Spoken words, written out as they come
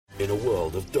In a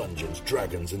world of dungeons,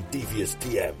 dragons, and devious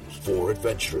DMs, 4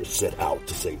 adventurers set out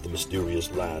to save the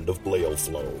mysterious land of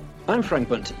Blaelflow. I'm Frank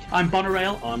Bunty. I'm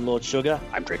Bonarail. I'm Lord Sugar.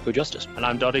 I'm Draco Justice. And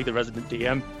I'm Dottie, the resident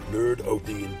DM. Nerd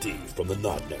OD&D from the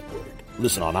Nod Network.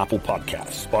 Listen on Apple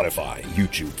Podcasts, Spotify,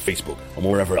 YouTube, Facebook, and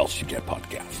wherever else you get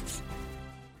podcasts.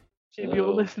 If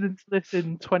you're listening to this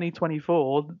in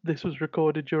 2024, this was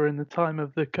recorded during the time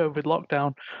of the COVID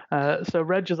lockdown. So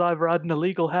Reg has either had an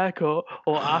illegal haircut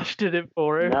or Ash did it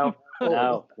for him.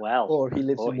 Or he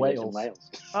lives in Wales.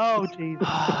 Oh, Jesus.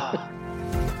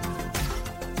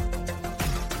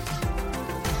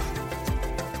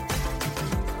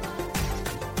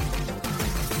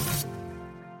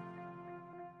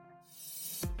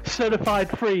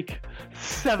 Certified freak,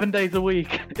 7 days a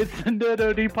week. It's the Nerd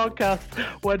OD podcast.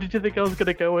 Where did you think I was going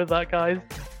to go with that, guys?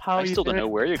 I still don't know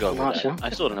where you're going with that. I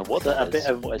still don't know what that is. A bit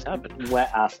of what has happened. Wet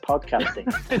ass podcasting.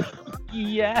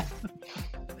 Yeah.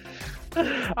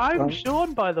 I'm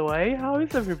Sean, by the way. How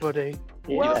is everybody?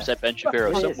 Yeah. Well, you said Ben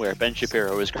Shapiro somewhere. Ben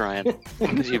Shapiro was crying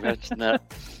because you mentioned that.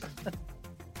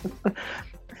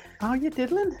 How you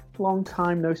diddling? Long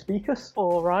time no speakers.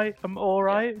 All right, I'm all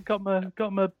right. Yeah.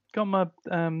 Got my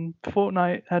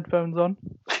Fortnite headphones on.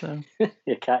 So.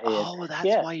 Your cat ears. Oh,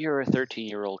 that's why you're a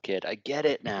 13-year-old kid. I get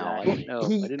it now. I didn't know.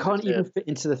 He can't even fit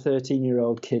into the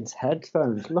 13-year-old kid's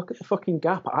headphones. Look at the fucking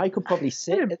gap. I could probably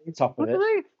sit at the top of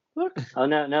it. Look. Oh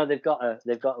no, they've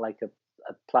got like a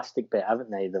plastic bit, haven't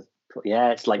they?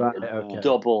 It's like a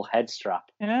double head strap.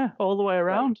 Yeah, all the way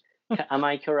around. Am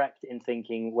I correct in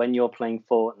thinking when you're playing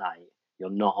Fortnite, you're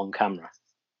not on camera?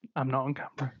 I'm not on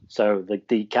camera. So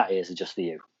the cat ears are just for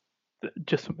you?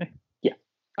 Just for me. Yeah.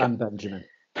 And Benjamin.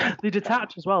 They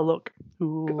detach as well, look.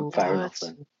 Ooh, fair enough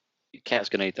then. Your cat's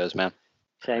going to eat those, man.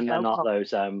 Shame they're not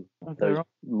those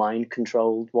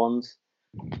mind-controlled ones.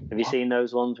 Have you seen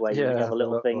those ones where you have a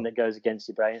little thing that goes against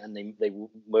your brain and they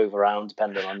move around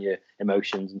depending on your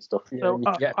emotions and stuff? Yeah, so, you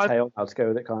can get a tail out to go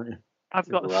with it, can't you? I've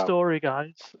got a story,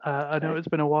 guys. I know it's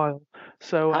been a while.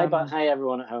 So hi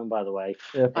everyone at home, by the way.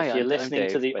 Yeah. If you're listening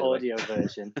to the audio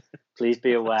version, please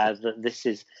be aware that this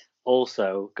is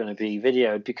also going to be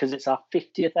videoed because it's our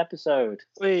 50th episode.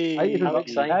 How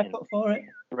exciting. For it.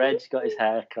 Red's got his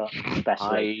hair cut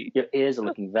especially. Your ears are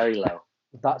looking very low.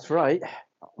 That's right.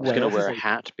 I was going to wear a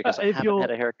hat because I haven't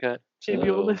had a haircut. So. If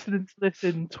you're listening to this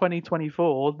in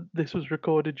 2024, this was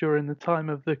recorded during the time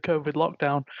of the COVID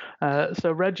lockdown.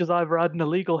 So Reg has either had an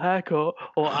illegal haircut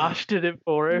or Ash did it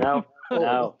for him.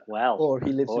 Or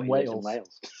he lives in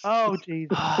Wales. Oh,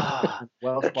 Jesus.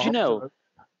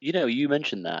 You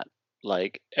mentioned that.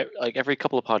 Like every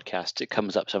couple of podcasts, it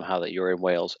comes up somehow that you're in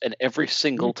Wales, and every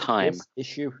single time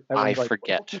I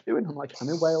forget. What are you doing? I'm like, I'm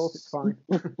in Wales. It's fine.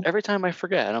 Every time I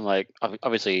forget, and I'm like,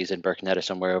 obviously he's in Birkenhead or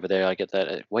somewhere over there. I get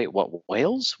that. Wait, what?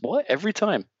 Wales? What? Every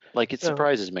time, like it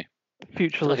surprises me.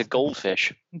 Future like a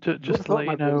goldfish. Just to let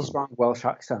you know, really strong Welsh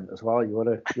accent as well. You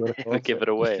want to give it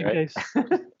away, right?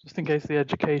 Just in case the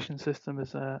education system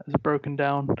is broken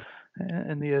down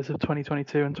in the years of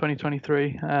 2022 and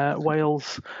 2023,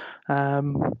 Wales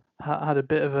had a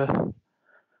bit of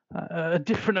a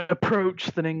different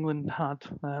approach than England had,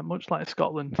 much like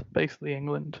Scotland. Basically,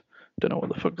 England. Don't know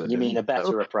what the fuck. You mean a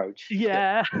better approach?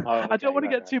 Yeah. I don't want to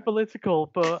get too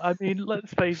political, but I mean,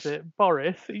 let's face it.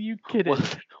 Boris, are you kidding?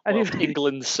 Well,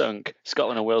 England sunk.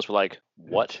 Scotland and Wales were like,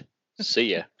 what?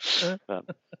 See ya.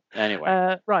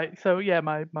 Anyway. Right. So yeah,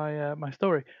 my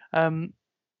story.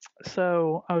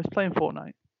 So I was playing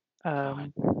Fortnite.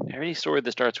 Any story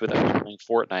that starts with I was playing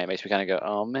Fortnite makes me kind of go,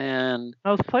 oh man. I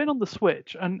was playing on the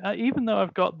Switch, and even though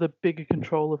I've got the bigger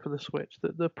controller for the Switch,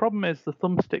 the problem is the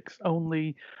thumbsticks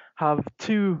only have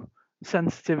 2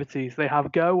 sensitivities. They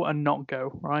have go and not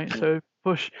go, right? So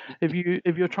if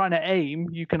you're trying to aim,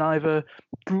 you can either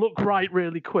look right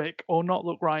really quick or not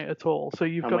look right at all. So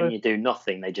when you do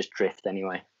nothing, they just drift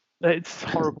anyway. It's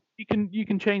horrible. You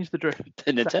can change the drift.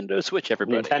 The Nintendo Switch,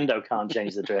 everybody. Nintendo can't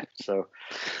change the drift, so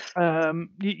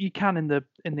you can in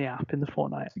the app, in the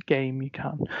Fortnite game, you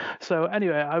can. So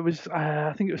anyway,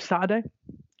 I think it was Saturday.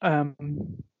 So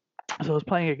I was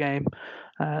playing a game.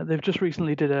 They've just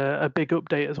recently did a big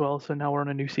update as well, so now we're on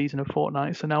a new season of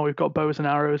Fortnite. So now we've got bows and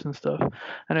arrows and stuff.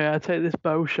 Anyway, I take this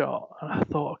bow shot, and I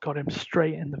thought I got him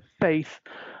straight in the face,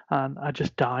 and I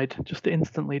just died, just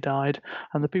instantly died.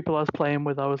 And the people I was playing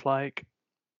with, I was like,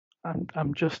 I'm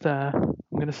going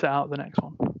to set out the next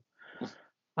one.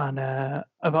 And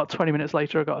about 20 minutes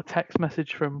later, I got a text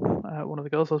message from one of the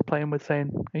girls I was playing with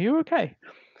saying, "Are you okay?"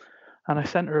 And I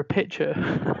sent her a picture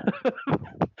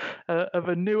of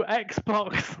a new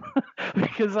Xbox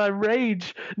because I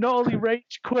not only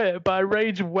rage quit, but I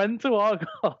rage went to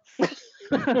Argos.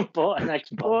 Bought an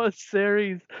Xbox. Bought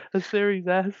a Series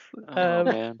S. Oh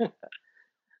man.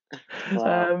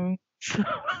 Wow.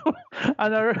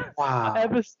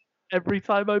 And every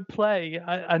time I play,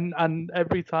 and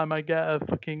every time I get a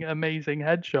fucking amazing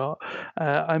headshot,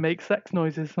 I make sex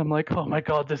noises. I'm like, oh my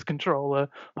god, this controller.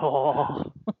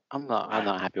 Oh. I'm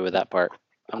not happy with that part.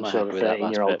 I'm not sure happy the with that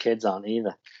last 13-year-old bit. kids aren't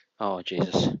either. Oh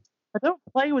Jesus. I don't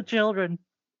play with children.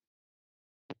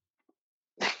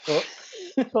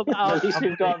 At least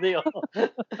we've got the.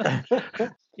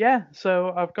 Yeah,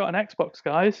 so I've got an Xbox,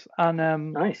 guys,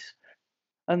 and nice.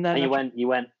 And then you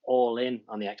went all in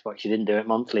on the Xbox. You didn't do it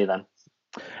monthly then.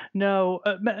 No,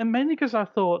 mainly because I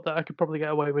thought that I could probably get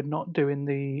away with not doing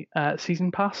the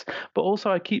season pass, but also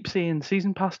I keep seeing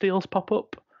season pass deals pop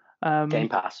up. Game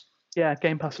Pass. Yeah,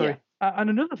 Game Pass. Sorry. Yeah.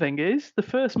 And another thing is the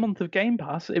first month of Game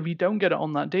Pass, if you don't get it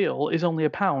on that deal, is only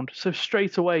 £1. So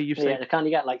straight away you've saved. Yeah, they kind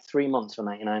of get like 3 months for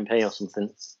 99p or something.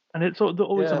 And it's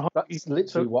always on. That's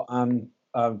literally what I'm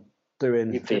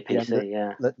doing. Literally at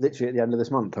the end of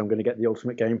this month, I'm going to get the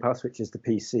Ultimate Game Pass, which is the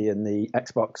PC and the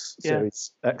Xbox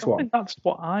Series X1. I think that's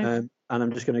what and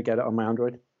I'm just going to get it on my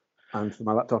Android and for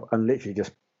my laptop, and literally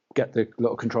just get the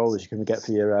little controllers you can get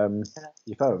for your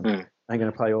phone. I'm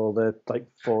going to play all the like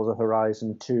Forza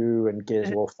Horizon 2 and Gears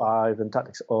of War 5 and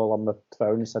Tactics all on the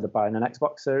phone instead of buying an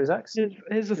Xbox Series X.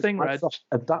 Here's the thing, Reg.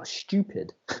 That's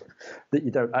stupid that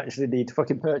you don't actually need to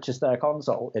fucking purchase their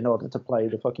console in order to play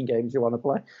the fucking games you want to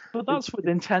play. But that's with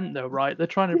intent, though, right? They're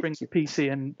trying to bring the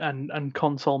PC and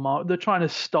console market. They're trying to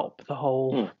stop the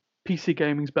whole PC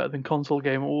gaming's better than console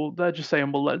gaming. Well, they're just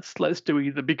saying, well, let's do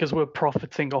either because we're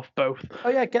profiting off both. Oh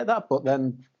yeah, get that, but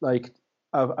then like.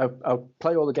 I'll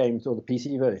play all the games, all the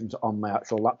PC versions on my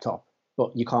actual laptop,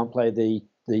 but you can't play the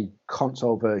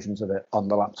console versions of it on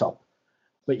the laptop.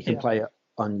 But you can play it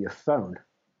on your phone.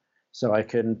 So I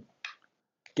can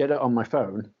get it on my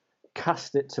phone,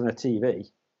 cast it to my TV,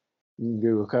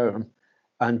 Google Chrome,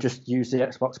 and just use the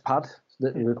Xbox pad,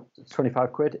 the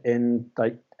 25 quid in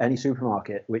like any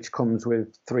supermarket, which comes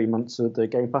with 3 months of the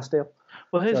Game Pass deal.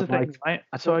 Well, here's the thing, right?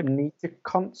 I don't need a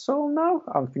console now.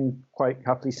 I can quite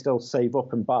happily still save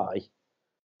up and buy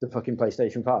the fucking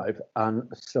PlayStation 5 and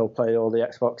still play all the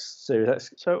Xbox Series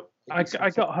X. So I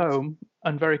got home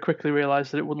and very quickly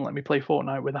realised that it wouldn't let me play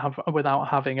Fortnite without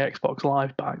having Xbox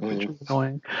Live back, which was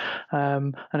annoying.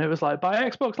 And it was like, buy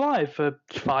Xbox Live for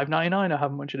 $5.99 or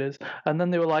however much it is. And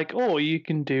then they were like, oh, you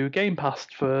can do Game Pass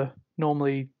for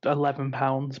normally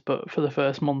 £11, but for the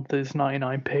first month is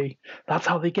 99p. That's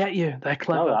how they get you. They're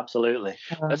clever. Oh, absolutely.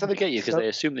 That's how they get you, because they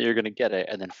assume that you're going to get it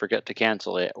and then forget to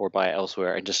cancel it or buy it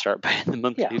elsewhere and just start paying the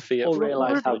monthly fee. Or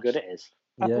realise how good it is.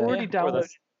 I've already downloaded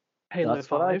Halo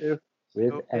 5.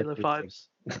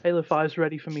 Halo 5's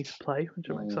ready for me to play, which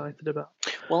I'm excited about.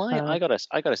 Well, I got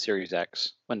a Series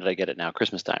X. When did I get it now?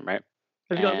 Christmas time, right?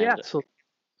 Have you got the X?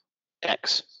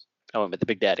 X. Oh, I'm at the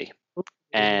Big Daddy.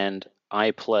 And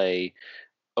I play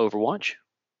Overwatch,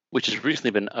 which has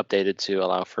recently been updated to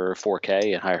allow for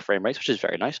 4K and higher frame rates, which is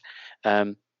very nice.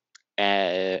 But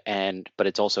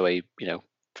it's also a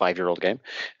 5-year-old game.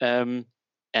 And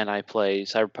I play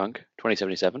Cyberpunk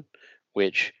 2077,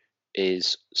 which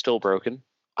is still broken.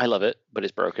 I love it, but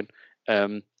it's broken.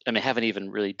 And they haven't even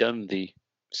really done the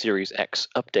Series X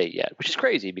update yet, which is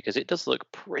crazy because it does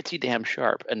look pretty damn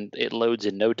sharp and it loads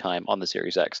in no time on the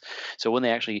Series X. So when they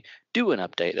actually do an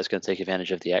update that's going to take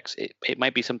advantage of the X, it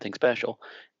might be something special,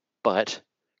 but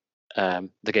the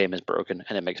game is broken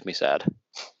and it makes me sad.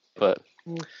 But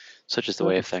such is the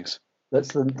way of things.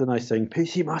 That's the nice thing.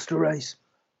 PC Master Race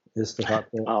is the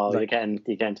fact that... Oh, you're getting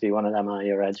to be one of them, are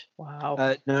you, Reg?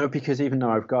 Wow. No, because even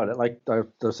though I've got it, like I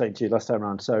was saying to you last time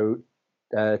around, so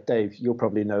Dave, you'll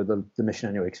probably know the mission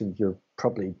anyway, because you've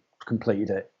probably completed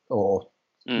it or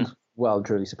well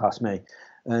truly surpassed me.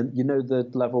 You know the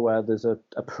level where there's a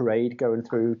parade going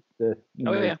through the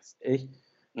city?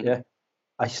 Yeah.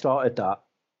 I started that,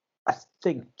 I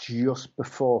think, just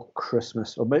before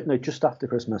Christmas, or no, just after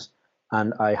Christmas,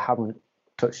 and I haven't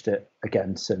touched it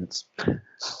again since.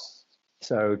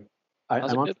 So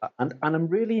I'm on that, and I'm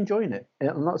really enjoying it.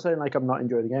 I'm not saying like I'm not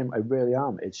enjoying the game. I really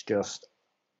am. It's just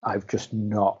I've just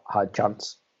not had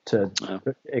chance to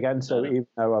again. So even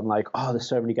though I'm like, oh, there's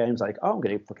so many games, like, oh, I'm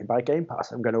going to fucking buy Game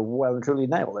Pass. I'm going to well and truly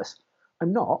nail this.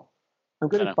 I'm not. I'm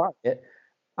going to buy it,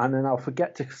 and then I'll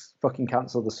forget to fucking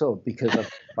cancel the sub because of,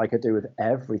 like I do with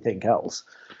everything else.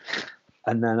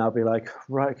 And then I'll be like,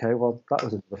 right, okay, well, that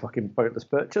was a fucking pointless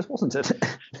purchase, wasn't it?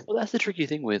 Well, that's the tricky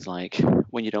thing with like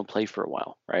when you don't play for a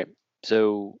while, right?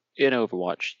 So in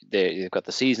Overwatch, they've got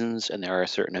the seasons, and there are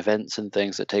certain events and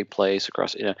things that take place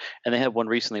across, and they had one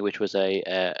recently, which was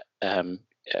a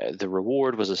the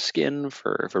reward was a skin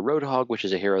for Roadhog, which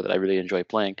is a hero that I really enjoy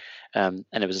playing, and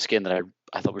it was a skin that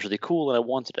I thought was really cool and I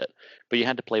wanted it. But you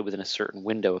had to play within a certain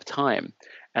window of time,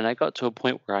 and I got to a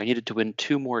point where I needed to win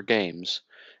 2 more games,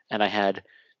 and I had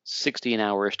 16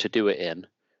 hours to do it in.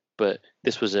 But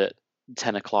this was at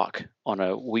 10 o'clock on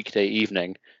a weekday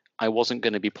evening. I wasn't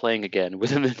going to be playing again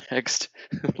within the next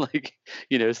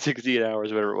 16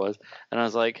 hours, whatever it was, and I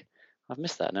was like, I've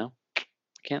missed that now. I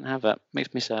can't have that.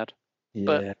 Makes me sad. Yeah.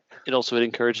 But it also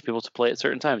encourages people to play at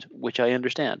certain times, which I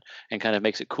understand, and kind of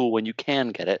makes it cool when you can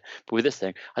get it. But with this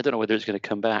thing, I don't know whether it's going to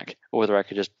come back or whether I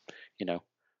could just,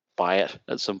 buy it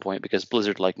at some point, because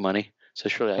Blizzard like money. So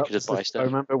surely I could just buy stuff. I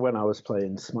remember when I was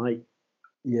playing Smite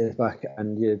years back,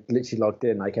 and you literally logged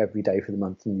in like every day for the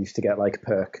month, and you used to get like a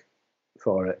perk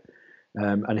for it.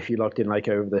 And if you logged in like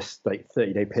over this like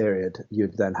 30-day period,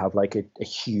 you'd then have like a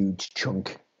huge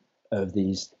chunk of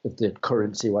the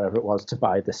currency, whatever it was, to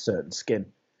buy this certain skin.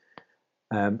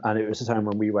 And it was the time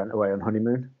when we went away on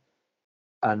honeymoon,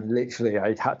 and literally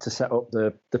I had to set up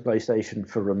the PlayStation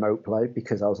for remote play,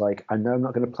 because I was like, I know I'm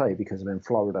not going to play because I'm in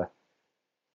Florida,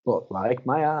 but like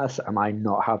my ass, am I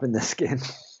not having this skin?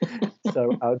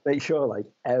 So I would make sure like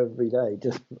every day,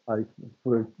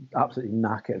 we're absolutely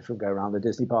knackered from going around the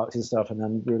Disney parks and stuff, and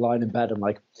then we're lying in bed, I'm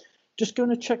like, just going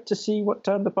to check to see what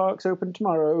time the park's open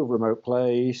tomorrow. Remote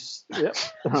place. Yep.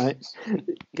 Right.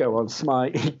 Go on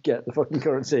Smite, get the fucking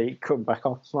currency, come back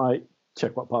off Smite,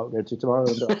 check what park we're going to tomorrow.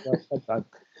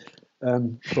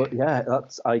 But yeah,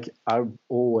 that's like, I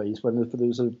always, when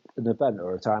there's an event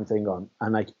or a time thing on,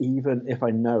 and like, even if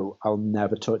I know I'll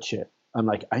never touch it, I'm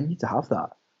like, I need to have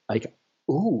that. Like,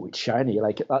 ooh, it's shiny.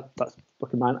 Like that's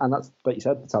fucking mine. And that's, like you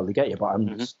said, that's how they get you. But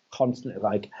I'm just constantly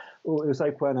like, oh, it was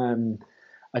like when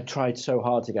I tried so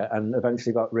hard to get, and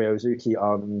eventually got Ryozuki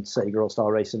on Sega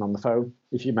All-Star Racing on the phone.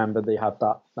 If you remember, they had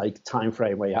that like time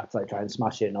frame where you had to like try and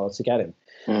smash it in order to get him.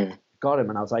 Got him,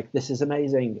 and I was like, this is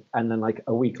amazing. And then like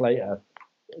a week later,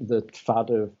 the fad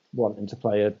of wanting to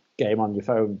play a game on your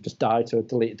phone just died, so I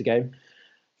deleted the game.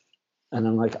 And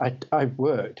then like I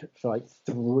worked for like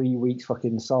 3 weeks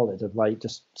fucking solid of like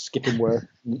just skipping work,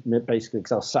 basically,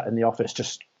 because I was sat in the office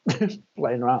just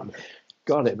playing around.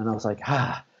 Got him, and I was like,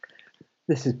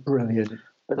 this is brilliant.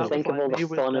 But think of all the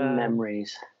fun and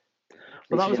memories.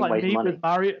 Well, that was like me with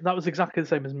Mario. That was exactly the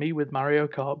same as me with Mario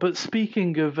Kart. But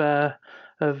speaking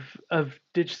of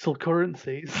digital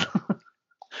currencies.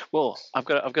 Well, I've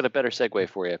got a better segue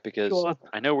for you, because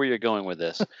I know where you're going with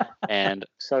this, and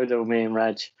so do me and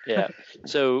Reg. Yeah.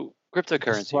 So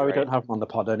cryptocurrency. That's why we don't have them on the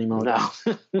pod anymore. No.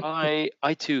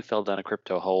 I too fell down a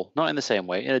crypto hole, not in the same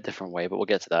way, in a different way, but we'll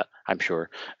get to that, I'm sure.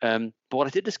 But what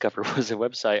I did discover was a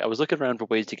website. I was looking around for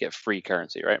ways to get free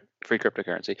currency, right? Free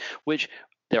cryptocurrency, which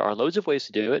there are loads of ways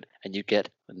to do it, and you get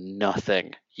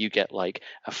nothing. You get like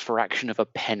a fraction of a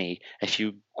penny if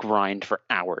you grind for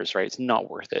hours, right? It's not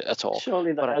worth it at all.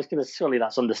 Surely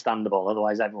that's understandable.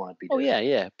 Otherwise, everyone would be doing it.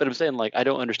 Yeah. But I'm saying, like, I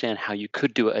don't understand how you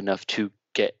could do it enough to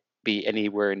be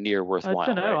anywhere near worthwhile. I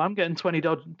don't know. Right? I'm getting 20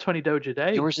 Doge a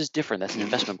day. Yours is different. That's an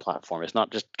investment platform. It's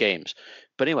not just games.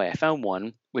 But anyway, I found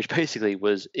one which basically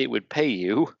it would pay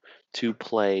you to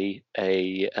play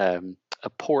a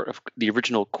port of the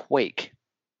original Quake.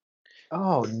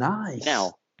 Oh, nice.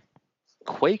 Now,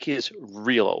 Quake is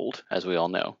real old, as we all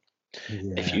know.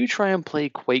 Yeah. If you try and play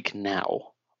Quake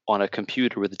now on a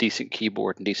computer with a decent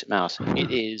keyboard and decent mouse, it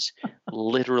is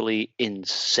literally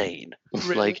insane.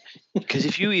 Really? Like, because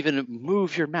if you even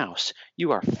move your mouse,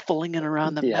 you are flinging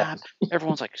around the map.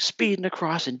 Everyone's like speeding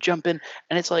across and jumping,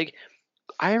 and it's like,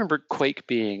 I remember Quake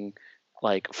being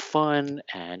like fun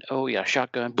and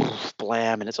shotgun,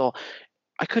 blam, and it's all.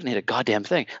 I couldn't hit a goddamn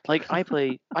thing. Like I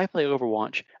play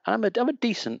Overwatch, and I'm a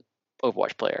decent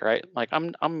Overwatch player, right? Like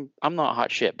I'm not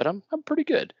hot shit, but I'm pretty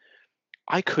good.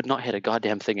 I could not hit a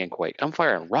goddamn thing in Quake. I'm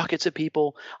firing rockets at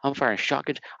people. I'm firing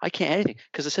shotguns. I can't anything,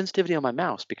 because the sensitivity on my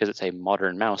mouse, because it's a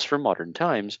modern mouse for modern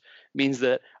times, means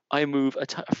that I move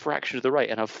a fraction to the right,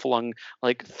 and I've flung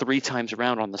like 3 times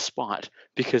around on the spot,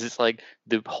 because it's like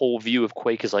the whole view of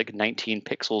Quake is like 19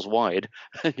 pixels wide.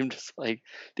 And I'm just like,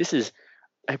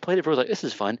 I played it for, I was like, this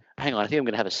is fun. Hang on, I think I'm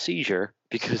going to have a seizure,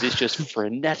 because it's just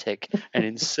frenetic and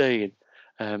insane.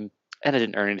 And I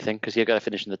didn't earn anything, because you got to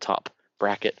finish in the top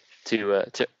bracket to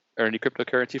earn any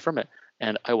cryptocurrency from it.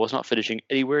 And I was not finishing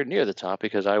anywhere near the top,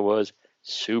 because I was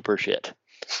super shit.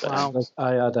 Wow.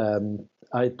 I had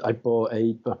I bought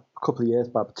a couple of years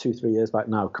back, 2-3 years back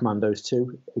now, Commandos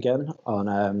 2 again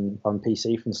on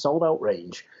PC from Sold Out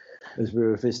Range. As we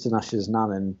were visiting Ash's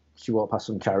nan, and she walked past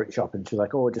some charity shop, and she was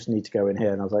like, "Oh, I just need to go in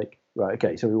here." And I was like, "Right,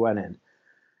 okay." So we went in,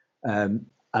 and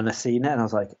I seen it, and I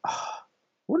was like, "Oh, I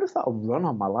wonder if that'll run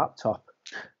on my laptop."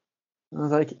 I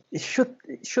was like, it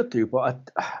should do, but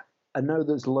I know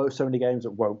there's so many games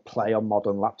that won't play on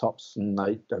modern laptops and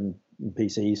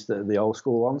PCs, the old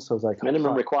school ones. So I was like,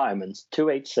 minimum requirements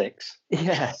 286.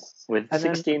 Yeah, with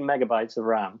 16 megabytes of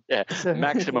RAM. Yeah,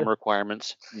 maximum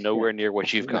requirements nowhere near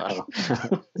what you've got.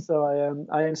 So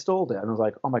I installed it and I was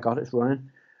like, oh my god, it's running.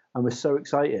 I was so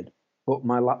excited, but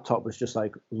my laptop was just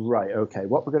like, right, okay,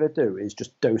 what we're gonna do is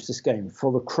just dose this game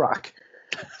full of crack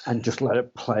and just let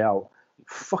it play out.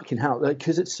 Fucking hell,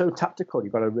 because it's so tactical,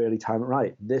 you've got to really time it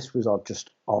right. This was just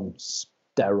on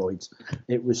steroids.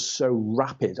 It was so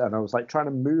rapid, and I was like trying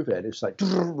to move it. It's like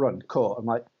run, caught. I'm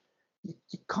like,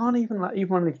 you can't even even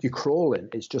when you're crawling,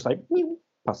 it's just like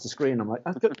past the screen. I'm like,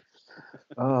 that's good.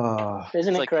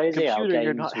 Isn't it crazy? Computer,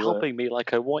 you're not helping me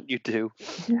like I want you to.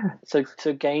 Yeah.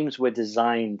 So games were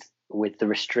designed with the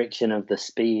restriction of the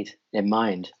speed in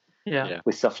mind. Yeah.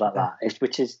 With stuff like that,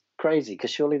 which is crazy because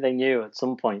surely they knew at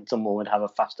some point someone would have a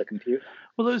faster computer.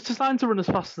 Well, it was designed to run as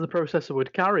fast as the processor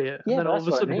would carry it, and then all of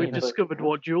a sudden we discovered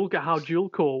how dual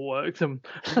core worked, and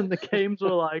the games were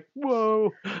like,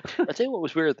 whoa. I'll tell you what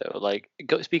was weird though. Like,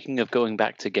 speaking of going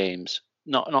back to games,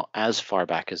 not as far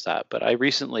back as that, but I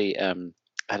recently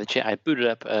I booted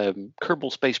up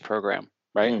Kerbal Space Program,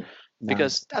 right?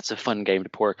 Because that's a fun game to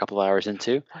pour a couple of hours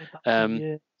into.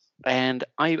 And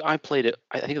I played it,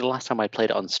 I think the last time I played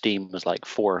it on Steam was like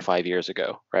 4 or 5 years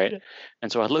ago, right? Yeah.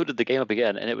 And so I loaded the game up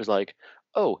again, and it was like,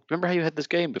 oh, remember how you had this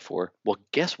game before? Well,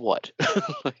 guess what?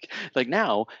 like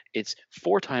now, it's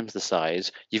 4 times the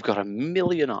size, you've got a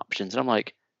million options, and I'm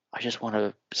like, I just want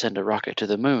to send a rocket to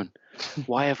the moon.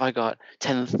 Why have I got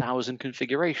 10,000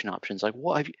 configuration options? Like,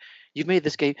 what have you've made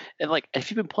this game, and like,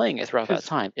 if you've been playing it throughout that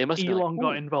time, it must Elon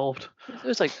got involved. It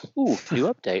was like, ooh,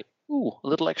 new update. Ooh, a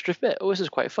little extra bit. Oh, this is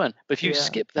quite fun. But if you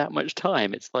skip that much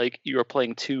time, it's like you are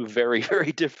playing 2 very,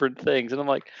 very different things. And I'm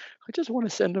like, I just want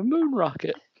to send a moon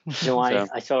rocket.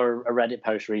 I saw a Reddit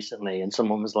post recently, and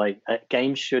someone was like,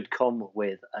 games should come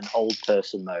with an old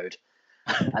person mode.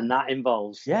 And that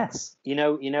involves, you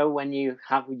know, when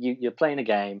you're playing a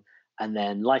game and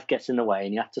then life gets in the way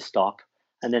and you have to stop.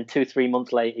 And then 2-3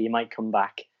 months later, you might come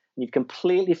back and you've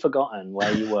completely forgotten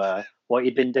where you were, what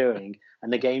you'd been doing.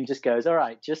 And the game just goes, all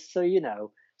right, just so you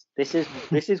know, this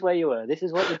is where you were, this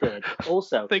is what you did.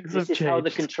 Also, this is how the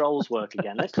controls work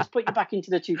again. Let's just put you back into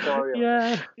the tutorial.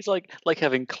 Yeah, it's like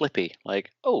having Clippy.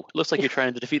 Like, oh, looks like you're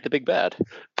trying to defeat the big bad.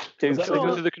 Go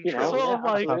through the controls.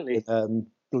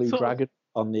 Blue Dragon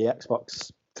on the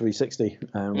Xbox 360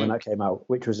 when that came out,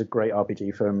 which was a great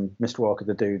RPG from Mr. Walker,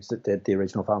 the dudes that did the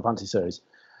original Final Fantasy series.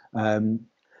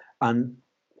 And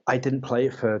I didn't play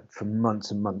it for months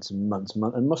and months and months and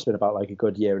months. It must have been about like a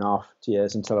good 1.5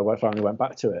 years until I finally went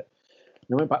back to it.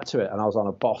 And I went back to it and I was on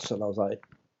a boss and I was like,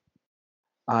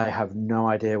 I have no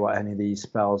idea what any of these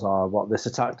spells are, what this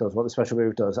attack does, what the special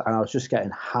move does. And I was just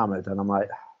getting hammered and I'm like,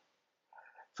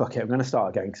 fuck it, I'm going to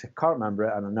start again because I can't remember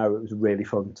it and I know it was a really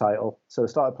fun title. So I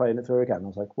started playing it through again. I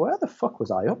was like, where the fuck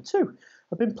was I up to?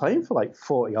 I've been playing for like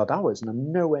 40 odd hours and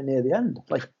I'm nowhere near the end.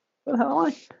 Like, where the hell am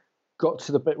I? Got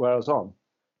to the bit where I was on.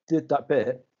 Did that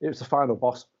bit, it was the final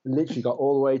boss, literally got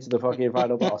all the way to the fucking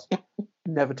final boss,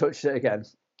 never touched it again.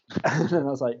 And then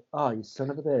I was like, oh, you son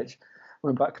of a bitch.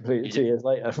 Went back completely 2 years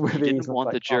later. You didn't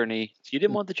want the journey. You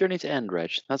didn't want the journey to end,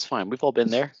 Reg. That's fine. We've all been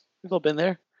there.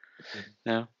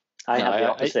 No. I had the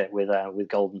opposite with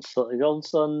Golden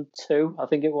Sun 2, I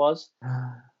think it was.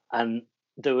 And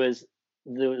there was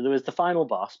the final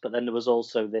boss, but then there was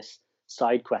also this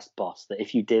side quest boss that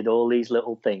if you did all these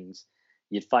little things,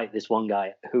 you'd fight this one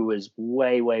guy who was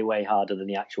way, way, way harder than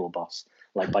the actual boss.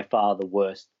 Like by far the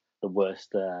worst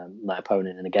my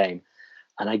opponent in the game.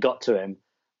 And I got to him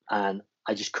and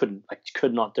I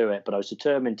could not do it, but I was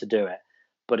determined to do it.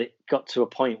 But it got to a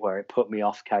point where it put me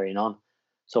off carrying on.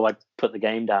 So I put the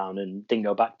game down and didn't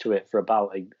go back to it for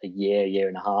about a year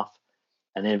and a half.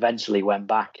 And then eventually went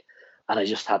back and I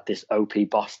just had this OP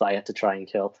boss that I had to try and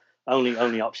kill.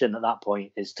 Only option at that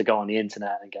point is to go on the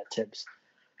internet and get tips.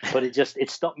 But it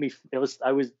stopped me.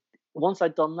 Once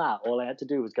I'd done that, all I had to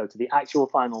do was go to the actual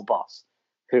final boss,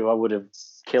 who I would have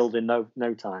killed in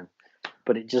no time.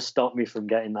 But it just stopped me from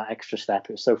getting that extra step.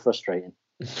 It was so frustrating.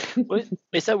 Well,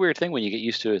 it's that weird thing when you get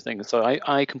used to a thing. So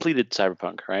I completed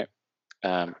Cyberpunk, right?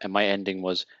 And my ending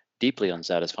was deeply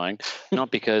unsatisfying. Not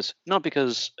because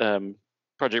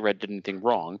Project Red did anything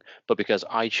wrong, but because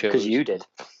I chose. Because you did.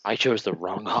 I chose the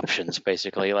wrong options,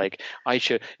 basically. Like it's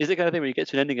the kind of thing where you get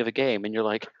to an ending of a game and you're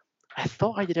like, I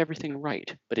thought I did everything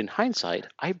right, but in hindsight,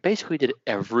 I basically did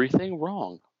everything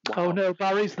wrong. Wow. Oh no,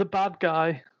 Barry's the bad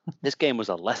guy. This game was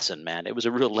a lesson, man. It was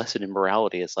a real lesson in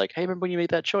morality. It's like, hey, remember when you made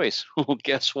that choice? Well,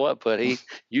 guess what, buddy?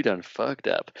 You done fucked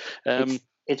up.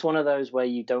 it's one of those where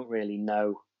you don't really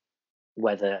know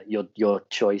whether your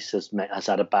choice has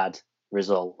had a bad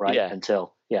result, right? Yeah.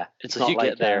 Until It's not like you like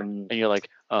get there and you're like,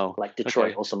 oh, like Detroit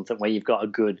okay. or something, where you've got a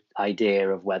good idea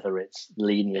of whether it's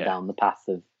leading you down the path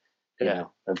of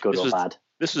of good or bad.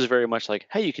 This was very much like,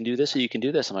 hey, you can do this or you can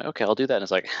do this. I'm like, okay, I'll do that. And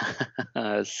it's like,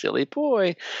 silly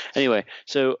boy. Anyway,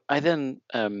 so I then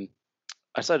I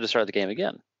decided to start the game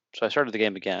again. So I started the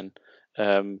game again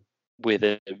with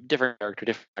a different character,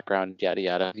 different background, yada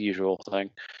yada, the usual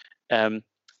thing.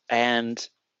 And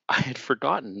I had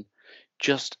forgotten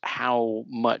just how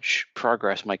much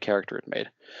progress my character had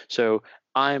made. So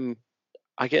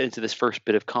I get into this first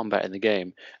bit of combat in the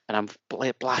game, and I'm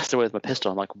blasted away with my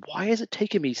pistol. I'm like, why is it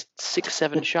taking me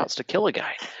 6-7 shots to kill a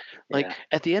guy? Like,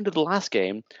 at the end of the last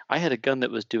game, I had a gun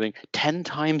that was doing 10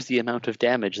 times the amount of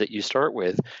damage that you start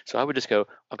with. So I would just go,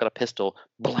 I've got a pistol,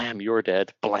 blam, you're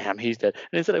dead, blam, he's dead.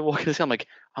 And instead of walking this guy, I'm like,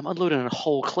 I'm unloading a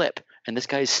whole clip, and this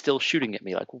guy's still shooting at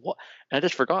me. Like, what? And I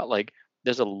just forgot, like,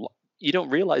 you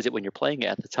don't realize it when you're playing it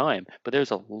at the time, but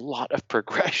there's a lot of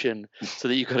progression so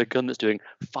that you got a gun that's doing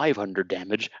 500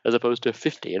 damage as opposed to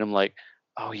 50. And I'm like,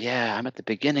 oh yeah, I'm at the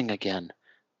beginning again.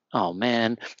 Oh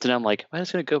man. So now I'm like, I'm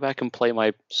just going to go back and play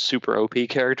my super OP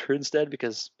character instead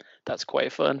because that's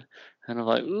quite fun. And I'm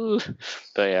like, ooh.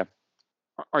 But yeah,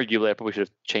 arguably I probably should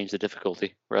have changed the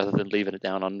difficulty rather than leaving it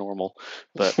down on normal.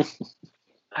 But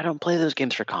I don't play those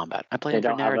games for combat. I play them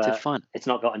for narrative fun. It's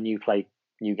not got a new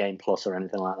game plus or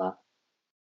anything like that.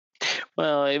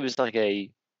 Well, it was like you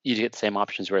get the same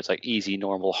options where it's like easy,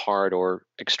 normal, hard, or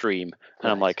extreme.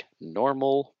 And I'm like,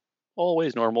 normal,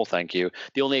 always normal, thank you.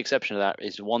 The only exception to that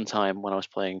is one time when I was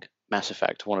playing Mass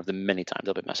Effect, one of the many times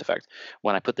I've played Mass Effect,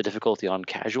 when I put the difficulty on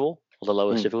casual, or the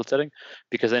lowest difficult setting,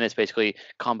 because then it's basically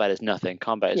combat is nothing.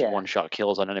 Combat is one-shot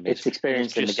kills on enemies. It's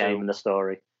experience in the game and the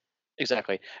story.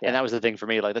 Exactly. Yeah. And that was the thing for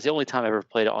me. Like, that's the only time I ever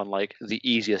played it on like the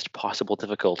easiest possible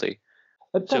difficulty.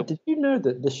 Dad, did you know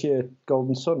that this year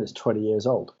Golden Sun is 20 years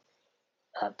old?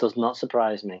 That does not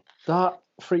surprise me. That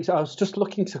freaks out. I was just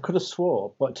looking, I could have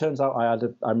swore, but it turns out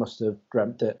I must have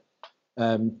dreamt it.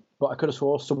 But I could have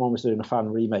swore someone was doing a fan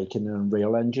remake in an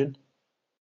Unreal Engine.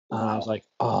 And I was like,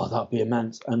 oh, that'd be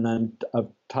immense. And then I've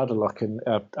had a look, and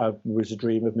it was a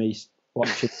dream of me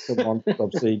watching someone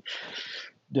obviously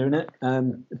doing it.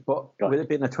 But with it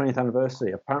being the 20th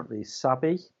anniversary, apparently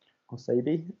Sabi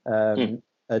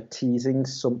are teasing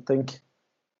something,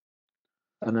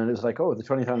 and then it was like, oh, the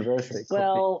 20th anniversary.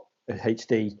 Well, a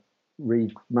HD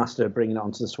remaster, bringing it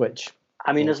onto the Switch.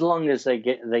 I mean, as long as they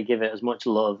give it as much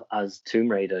love as Tomb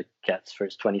Raider gets for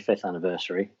its 25th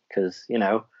anniversary, because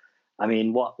I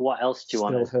mean, what else do you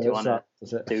want to do? That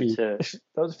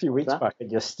was a few weeks back, and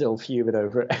you're still fuming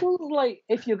over it. Well, like,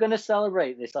 if you're going to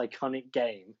celebrate this iconic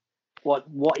game, what's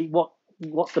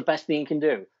the best thing you can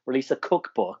do? Release a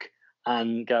cookbook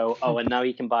and go, oh, and now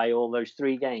you can buy all those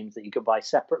 3 games that you could buy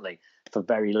separately for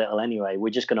very little anyway. We're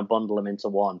just going to bundle them into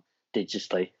one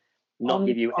digitally, not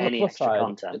give you any extra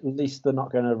content. At least they're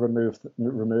not going to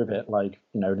remove it like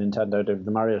Nintendo did with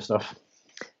the Mario stuff.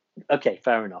 Okay,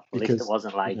 fair enough. At least it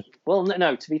wasn't like. Well,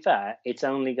 no. To be fair, it's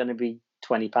only going to be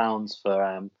 £20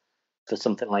 for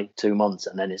something like 2 months,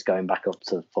 and then it's going back up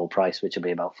to full price, which will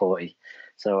be about 40.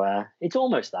 So it's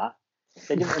almost that.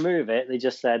 They didn't remove it. They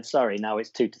just said, sorry, now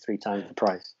it's 2 to 3 times the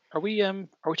price. Are we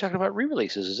talking about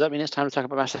re-releases? Does that mean it's time to talk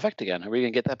about Mass Effect again? Are we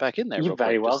going to get that back in there? You're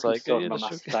very welcome to talk about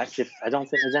Mass Effect. I don't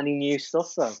think there's any new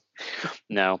stuff, though.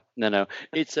 No.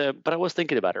 It's but I was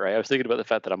thinking about it, right? I was thinking about the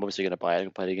fact that I'm obviously going to buy it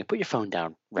and play it again. Put your phone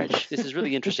down, Reg. This is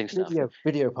really interesting stuff.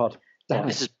 Video pod.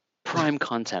 This is prime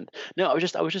content. No, I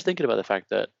was just thinking about the fact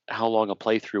that how long a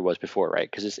playthrough was before,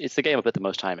 right? Because it's the game I put the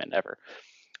most time in ever.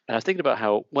 And I was thinking about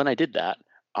how when I did that,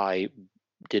 I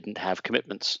didn't have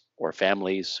commitments or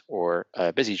families or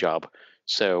a busy job,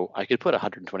 so I could put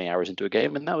 120 hours into a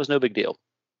game, and that was no big deal.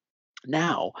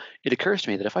 Now it occurs to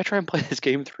me that if I try and play this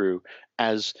game through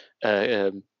as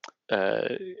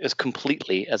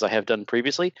completely as I have done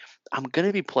previously, I'm going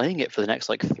to be playing it for the next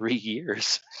 3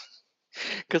 years,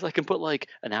 because I can put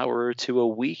an hour or 2 a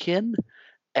week in,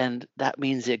 and that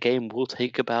means the game will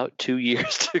take about 2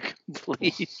 years to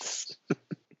complete.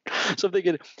 So I'm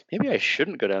thinking maybe I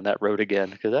shouldn't go down that road again,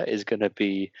 because that is going to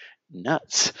be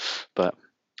nuts. But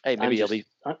hey, maybe I'll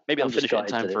finish it in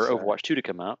time for Overwatch 2 to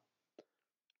come out.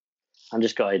 I'm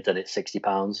just gutted that it's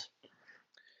 £60.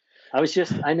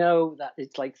 I know that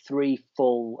it's 3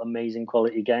 full amazing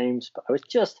quality games, but I was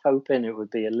just hoping it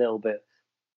would be a little bit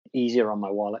easier on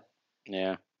my wallet.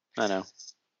 Yeah, I know.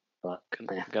 But I'm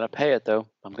gonna pay it though.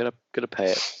 I'm gonna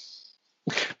pay it.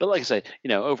 But like I say,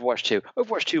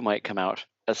 Overwatch 2 might come out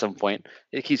at some point.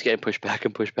 It keeps getting pushed back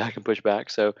and pushed back and pushed back.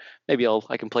 So maybe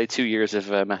I can play 2 years of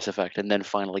Mass Effect and then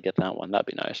finally get that one. That'd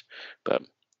be nice. But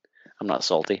I'm not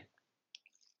salty.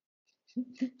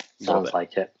 Sounds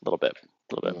like it. A little bit.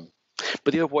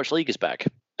 But the Overwatch League is back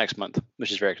next month,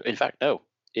 which is very. In fact, no,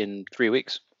 in 3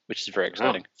 weeks, which is very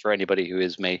exciting for anybody who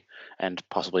is me, and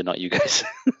possibly not you guys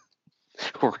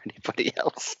or anybody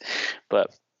else. But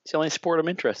it's the only sport I'm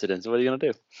interested in. So what are you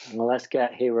gonna do? Well, let's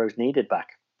get Heroes Needed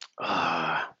back.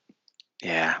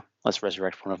 Yeah. Let's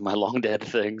resurrect one of my long dead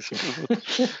things.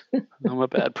 I'm a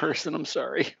bad person. I'm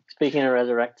sorry. Speaking of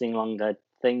resurrecting long dead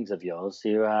things of yours,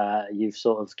 you've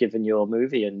sort of given your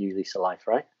movie a new lease of life,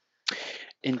 right?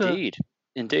 Indeed.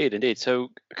 So,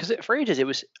 because for ages it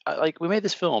was we made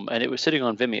this film and it was sitting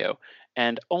on Vimeo,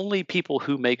 and only people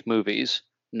who make movies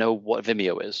know what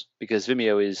Vimeo is, because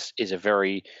Vimeo is a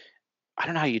very, I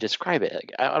don't know how you describe it.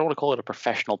 Like, I don't want to call it a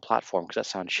professional platform because that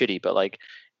sounds shitty, but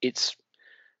it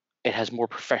has more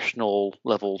professional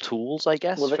level tools, I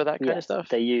guess, for that kind of stuff.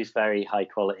 They use very high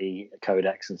quality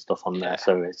codecs and stuff on there,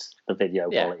 so the video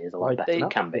quality is a lot better. It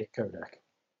can be codec.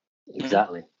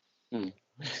 Exactly. Mm.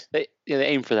 They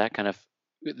aim for that kind of.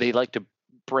 They like to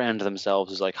brand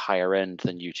themselves as like higher end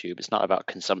than YouTube. It's not about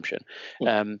consumption.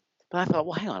 But I thought,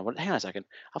 well, hang on a second.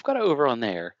 I've got it over on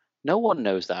there. No one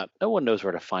knows that. No one knows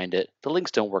where to find it. The links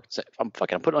don't work. I'm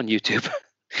put it on YouTube.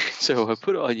 So I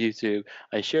put it on YouTube.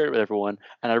 I shared it with everyone,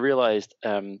 and I realized.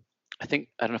 I don't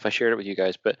know if I shared it with you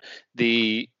guys, but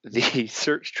the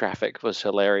search traffic was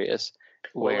hilarious.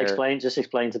 Well, explain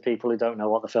to people who don't know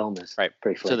what the film is. Right.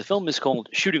 Briefly. So the film is called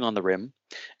Shooting on the Rim,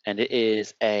 and it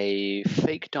is a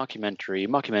fake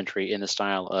mockumentary in the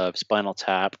style of Spinal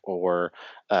Tap or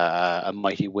A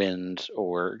Mighty Wind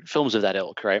or films of that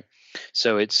ilk, right?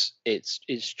 So it's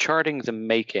charting the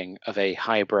making of a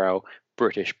highbrow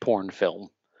British porn film.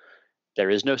 There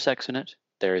is no sex in it.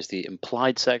 There is the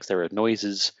implied sex. There are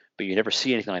noises, but you never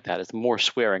see anything like that. It's more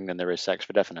swearing than there is sex,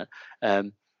 for definite.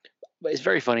 But it's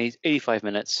very funny. It's 85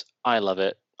 minutes. I love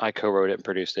it. I co-wrote it and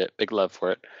produced it. Big love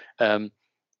for it. But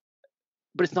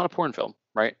it's not a porn film,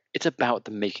 right? It's about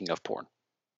the making of porn,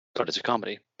 but it's a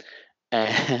comedy.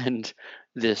 And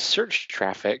the search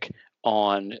traffic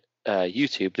on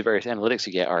YouTube, the various analytics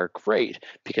you get are great,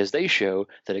 because they show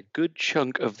that a good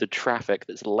chunk of the traffic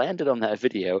that's landed on that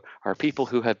video are people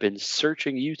who have been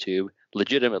searching YouTube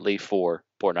legitimately for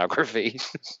pornography.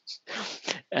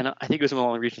 And I think it was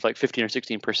along the region of like 15 or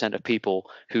 16% of people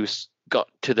who got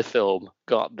to the film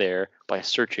got there by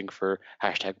searching for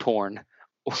 #porn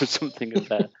or something of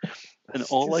that. And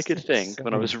all I could think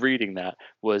when I was reading that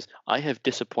was, I have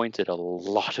disappointed a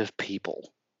lot of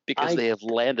people, because they have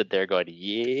landed there going,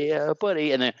 yeah,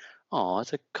 buddy. And then,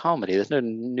 it's a comedy. There's no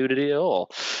nudity at all.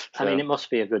 So, I mean, it must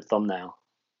be a good thumbnail.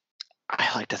 I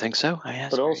like to think so.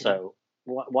 But also,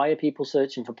 why are people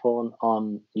searching for porn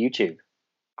on YouTube?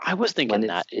 I was thinking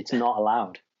that. It's not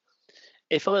allowed.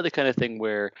 It felt like the kind of thing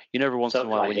where, every once in a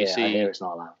while I hear it's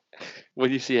not allowed.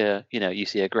 When you see a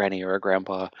granny or a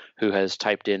grandpa who has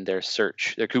typed in their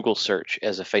Google search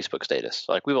as a Facebook status.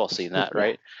 Like, we've all seen that,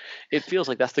 right? It feels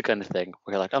like that's the kind of thing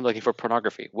where, like, I'm looking for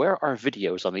pornography. Where are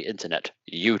videos on the internet?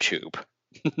 YouTube.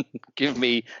 Give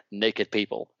me naked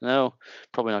people. No,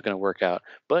 probably not going to work out.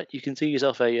 But you can see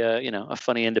yourself a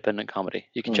funny independent comedy.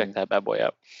 You can check that bad boy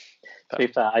out. To be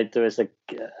fair,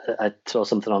 I saw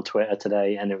something on Twitter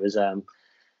today, and it was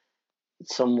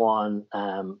someone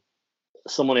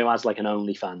who has like an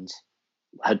OnlyFans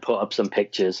had put up some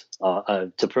pictures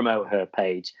to promote her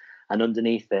page, and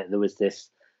underneath it there was this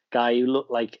guy who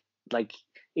looked like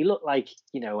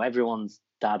everyone's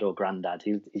dad or granddad.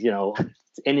 He's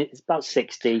it's about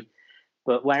 60,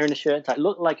 but wearing a shirt that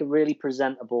looked like a really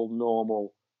presentable,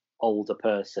 normal older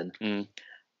person.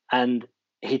 And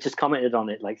he just commented on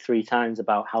it like 3 times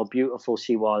about how beautiful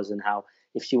she was, and how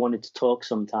if she wanted to talk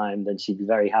sometime, then she'd be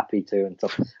very happy to and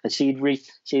stuff. And she'd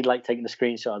like taken a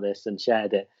screenshot of this and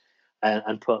shared it,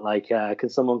 and put like, can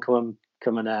someone come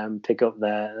and pick up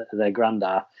their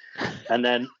granddad? And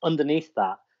then underneath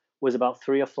that was about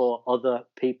 3 or 4 other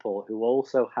people who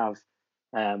also have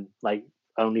like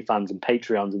OnlyFans and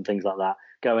Patreons and things like that,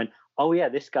 going, oh yeah,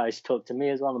 this guy's talked to me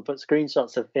as well, and put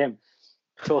screenshots of him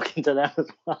talking to them as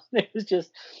well. It was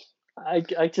just, I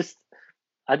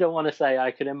don't want to say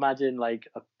I can imagine, like,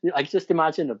 I just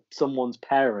imagine someone's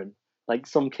parent, like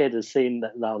some kid has seen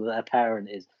that now their parent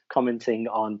is commenting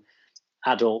on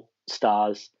adult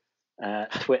stars'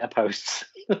 Twitter posts,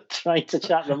 trying to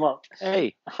chat them up.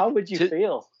 Hey, how would you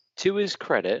feel? To his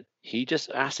credit, he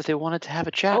just asked if they wanted to have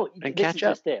a chat and catch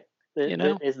up. Just it.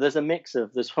 There's a mix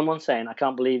of, there's someone saying, I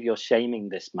can't believe you're shaming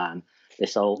this man,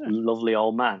 this lovely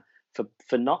old man.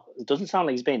 for not. It doesn't sound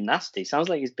like he's being nasty. It sounds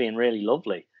like he's being really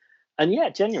lovely. And yeah,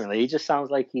 genuinely, he just sounds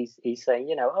like he's saying,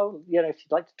 if you'd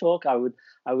like to talk, I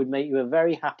would make you a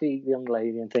very happy young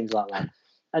lady and things like that.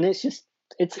 And it's just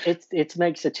it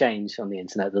makes a change on the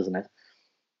internet, doesn't it?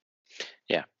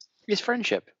 Yeah, it's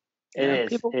friendship.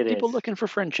 It is. People looking for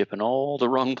friendship in all the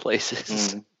wrong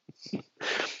places.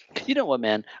 You know what,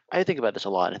 man? I think about this a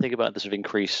lot. I think about this sort of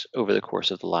increase over the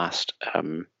course of the last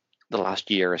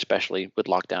year, especially with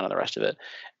lockdown and the rest of it.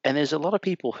 And there's a lot of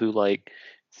people who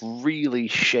really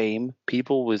shame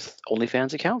people with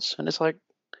OnlyFans accounts, and it's like,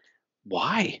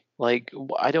 why?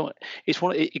 I don't. It's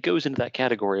it goes into that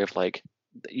category of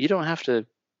you don't have to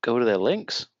go to their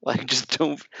links. Just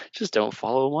don't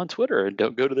follow them on Twitter and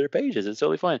don't go to their pages. It's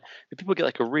totally fine. But people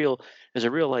get there's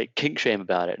a real kink shame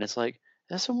about it, and it's like,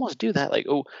 someone wants to do that.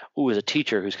 As a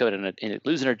teacher who's coming in and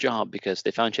losing her job because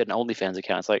they found she had an OnlyFans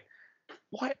account. It's like,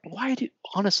 why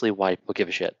people give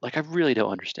a shit? I really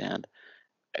don't understand.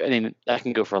 I mean, that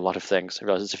can go for a lot of things. I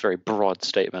realize it's a very broad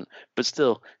statement, but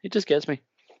still, it just gets me.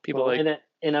 People in a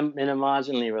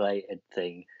marginally related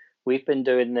thing. We've been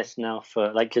doing this now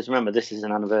for because remember, this is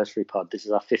an anniversary pod. This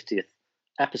is our 50th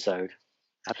episode.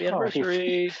 Happy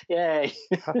anniversary! Yay!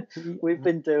 We've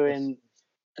been doing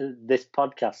this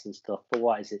podcast and stuff for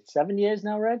what is it? 7 years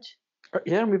now, Reg?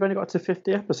 Yeah, and we've only got to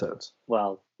 50 episodes.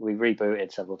 Well, we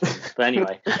rebooted several times. But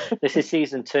anyway, this is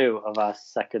season 2 of our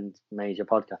second major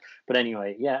podcast. But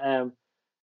anyway,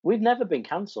 we've never been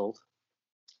cancelled.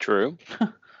 True.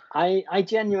 I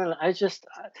genuinely,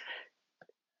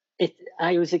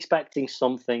 I was expecting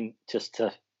something just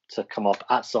to come up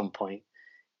at some point.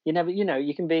 You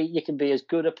can be as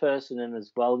good a person and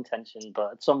as well intentioned,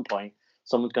 but at some point,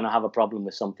 someone's going to have a problem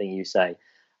with something you say.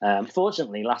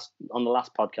 Fortunately, on the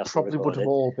last podcast, probably would have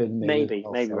all been me. Maybe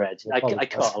Reg. I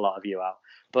cut a lot of you out,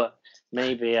 but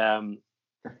maybe.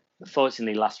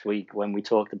 Fortunately, last week when we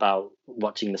talked about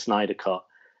watching the Snyder Cut,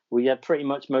 we had pretty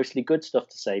much mostly good stuff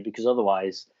to say, because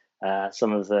otherwise,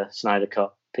 some of the Snyder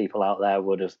Cut people out there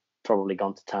would have probably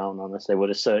gone to town on us. They would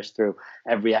have searched through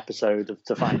every episode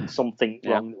to find something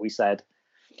wrong that we said.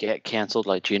 Get cancelled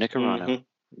like Gina Carano.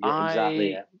 Mm-hmm. Yeah,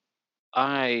 exactly.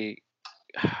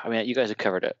 I mean, you guys have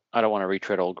covered it. I don't want to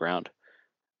retread old ground.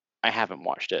 I haven't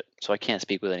watched it, so I can't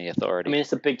speak with any authority. I mean,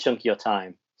 it's a big chunk of your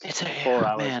time. It's 4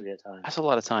 hours of your time. That's a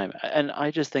lot of time. And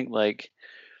I just think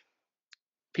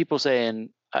people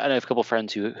saying, I know a couple of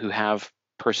friends who have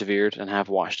persevered and have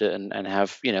watched it and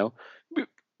have,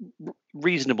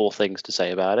 reasonable things to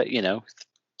say about it,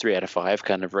 3 out of 5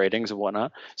 kind of ratings and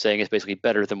whatnot, saying it's basically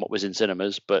better than what was in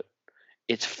cinemas, but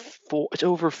it's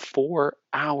over 4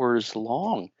 hours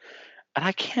long. And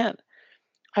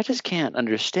I just can't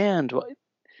understand why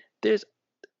there's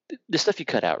the stuff you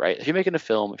cut out, right? If you're making a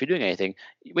film, if you're doing anything,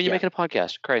 when you're making a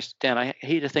podcast, Christ, Dan, I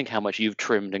hate to think how much you've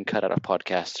trimmed and cut out of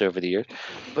podcasts over the years,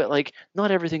 but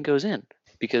not everything goes in,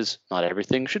 because not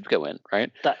everything should go in,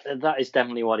 right? That is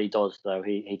definitely what he does, though.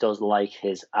 He does like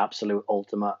his absolute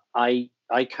ultimate. I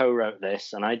co-wrote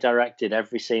this and I directed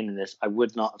every scene in this. I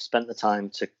would not have spent the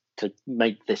time to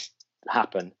make this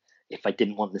happen if I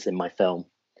didn't want this in my film.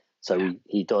 So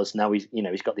he does now. He's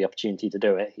got the opportunity to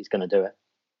do it. He's going to do it.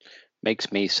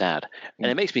 Makes me sad, and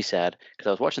it makes me sad because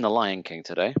I was watching The Lion King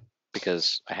today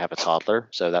because I have a toddler,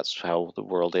 so that's how the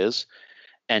world is.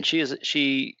 And because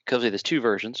there's 2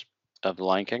 versions of The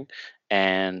Lion King,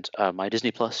 and my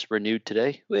Disney Plus renewed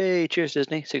today. Way, cheers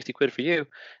Disney, 60 quid for you.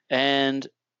 And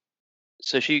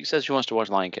so she says she wants to watch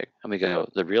Lion King, and we go,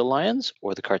 the real lions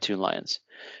or the cartoon lions?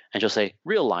 And she'll say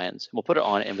real lions, and we'll put it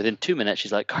on, and within 2 minutes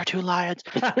she's like, cartoon lions,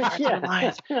 cartoon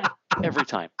lions, every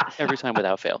time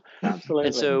without fail. Absolutely.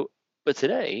 And so, but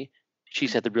today she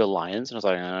said the real lions, and I was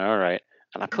like, all right.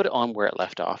 And I put it on where it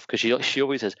left off, because she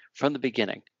always says from the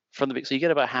beginning. So you get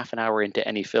about half an hour into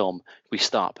any film, we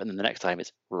stop, and then the next time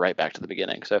it's right back to the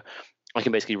beginning. So I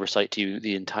can basically recite to you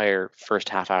the entire first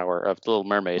half hour of The Little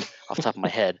Mermaid off the top of my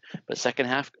head, but second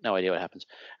half, no idea what happens.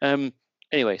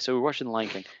 Anyway, so we're watching The Lion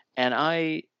King, and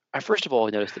I first of all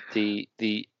noticed that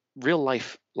the real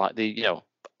life, was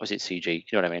it CG? You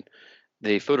know what I mean?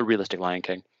 The photorealistic Lion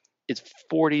King, it's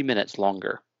 40 minutes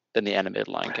longer than the animated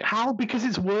Lion King. How? Because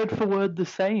it's word for word the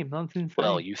same. That's insane.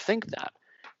 Well, you think that.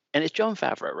 And it's Jon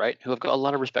Favreau, right? Who I've got a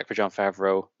lot of respect for. Jon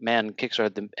Favreau. Man,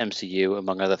 kickstarted the MCU,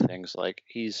 among other things.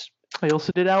 He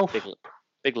also did Elf.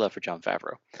 Big love for Jon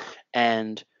Favreau.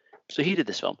 And so he did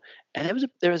this film. And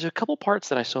there was a couple parts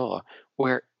that I saw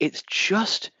where it's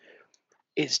just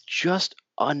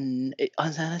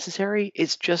unnecessary.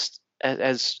 It's just,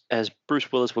 as Bruce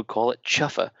Willis would call it,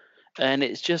 chuffa. And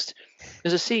it's just,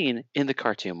 there's a scene in the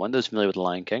cartoon one, those familiar with The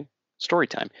Lion King, story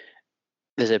time.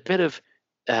 There's a bit of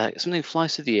something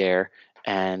flies through the air,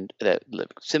 and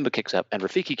Simba kicks up, and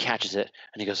Rafiki catches it,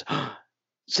 and he goes, oh,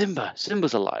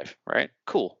 Simba's alive, right?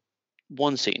 Cool.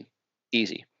 One scene,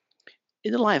 easy.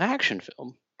 In the live action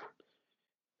film,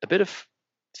 a bit of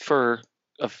fur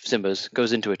of Simba's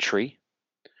goes into a tree,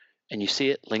 and you see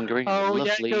it lingering. Oh,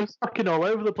 yeah, it goes fucking all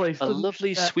over the place. A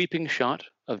lovely sweeping shot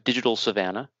of digital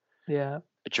savanna. Yeah.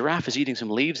 A giraffe is eating some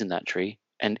leaves in that tree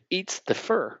and eats the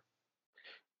fur.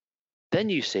 Then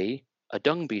you see a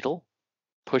dung beetle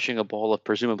pushing a ball of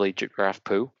presumably giraffe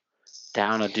poo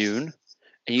down a dune,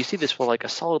 and you see this for like a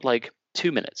solid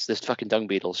 2 minutes. This fucking dung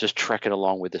beetle's just trekking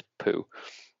along with this poo,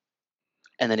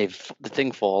 and then the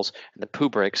thing falls and the poo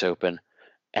breaks open,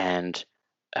 and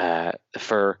the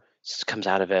fur comes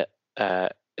out of it.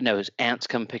 Ants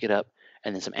come pick it up,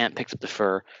 and then some ant picks up the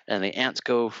fur, and the ants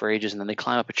go for ages, and then they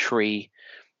climb up a tree,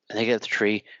 and they get up the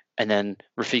tree, and then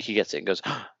Rafiki gets it and goes,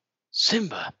 oh,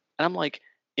 Simba. And I'm like,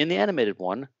 in the animated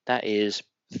one, that is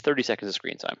 30 seconds of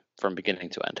screen time from beginning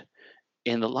to end.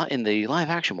 In the live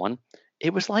action one,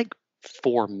 it was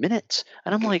 4 minutes,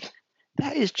 and I'm like,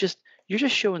 that is you're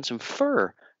just showing some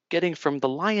fur getting from the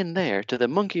lion there to the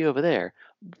monkey over there.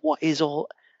 What is all?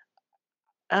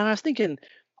 And I was thinking,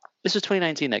 this is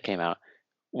 2019 that came out.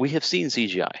 We have seen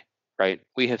CGI, right?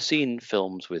 We have seen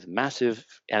films with massive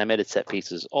animated set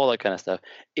pieces, all that kind of stuff.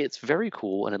 It's very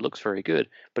cool and it looks very good,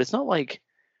 but it's not like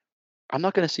I'm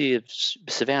not going to see a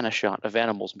savannah shot of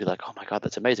animals and be like, oh my God,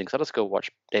 that's amazing. So let's go watch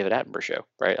David Attenborough show,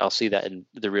 right? I'll see that in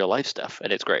the real life stuff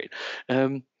and it's great.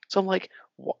 So I'm like,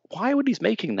 why would he's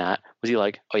making that? Was he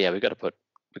like, oh yeah, we got to put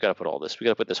all this. We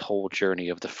got to put this whole journey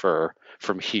of the fur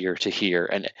from here to here.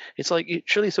 And it's like,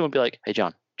 surely someone would be like, hey,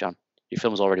 John, your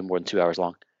film is already more than 2 hours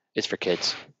long. It's for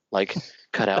kids.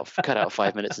 Cut out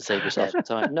 5 minutes and save yourself some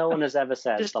time. No one has ever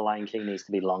said The Lion King needs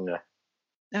to be longer.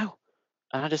 No.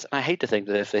 And I hate to think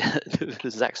that if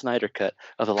the Zack Snyder cut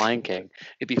of The Lion King,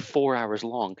 it'd be 4 hours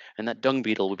long, and that dung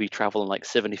beetle would be traveling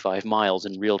 75 miles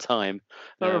in real time.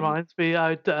 That reminds me,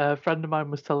 a friend of mine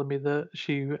was telling me that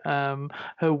she,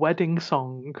 her wedding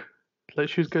song,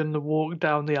 she was going to walk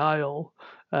down the aisle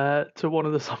to one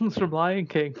of the songs from Lion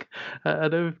King,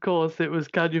 and of course it was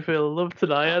 "Can You Feel the Love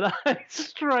Tonight?" And I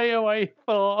straight away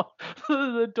thought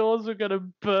the doors were going to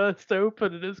burst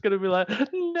open and it's going to be like,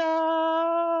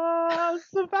 no,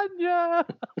 Savannah.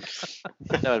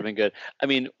 That would have been good. I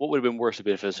mean, what would have been worse would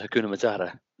be if it was Hakuna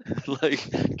Matata,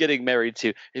 getting married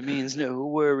to "It Means No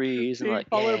Worries," and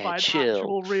followed by chill. an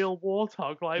actual real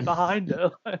warthog behind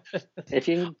her. If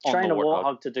you train a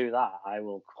warthog to do that, I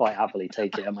will quite happily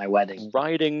take it at my wedding.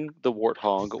 Riding the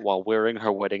warthog while wearing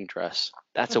her wedding dress.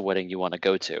 That's a wedding you want to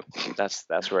go to.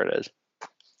 That's where it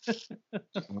is.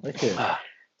 Like it.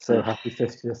 So happy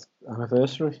 50th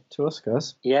anniversary to us,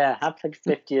 guys. Yeah, happy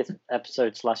 50th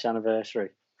episode / anniversary.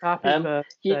 Happy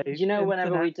birthday. You know,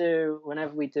 whenever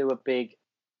we do a big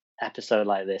episode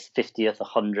like this, 50th,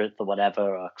 100th, or whatever,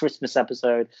 or a Christmas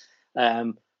episode,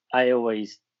 I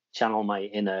always channel my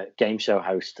inner game show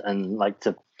host and like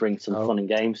to bring some fun and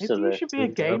games to the. You should be a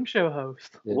game show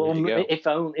host. Well,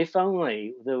 if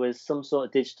only there was some sort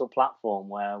of digital platform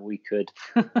where we could,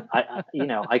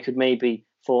 I could maybe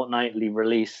fortnightly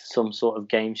release some sort of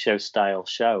game show style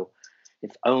show.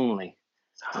 If only.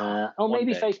 Or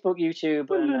maybe Facebook, YouTube,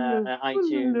 and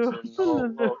iTunes.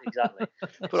 Exactly.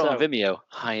 Put on Vimeo.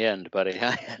 High end, buddy.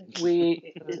 High end.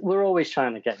 We're always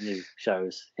trying to get new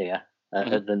shows here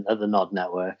at the Nod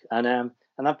Network, and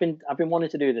I've been wanting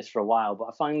to do this for a while, but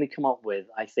I finally come up with,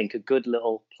 I think, a good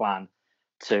little plan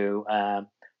to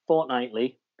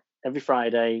fortnightly, every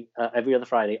other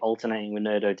Friday, alternating with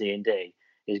Nerdo D&D,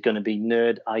 is going to be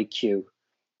Nerd IQ,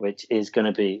 which is going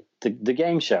to be the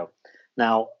game show.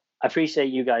 Now, I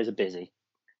appreciate you guys are busy.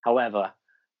 However,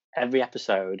 every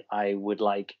episode I would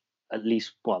like I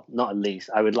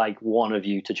would like one of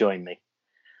you to join me.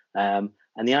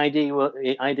 And the idea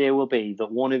will be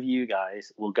that one of you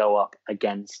guys will go up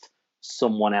against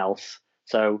someone else.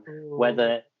 So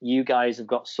whether you guys have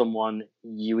got someone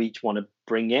you each want to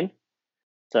bring in.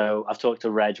 So I've talked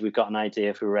to Reg. We've got an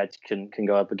idea of who Reg can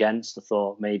go up against. I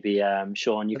thought maybe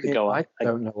Sean, you could go up. I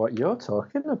don't know what you're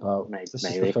talking about. This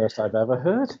maybe. is the first I've ever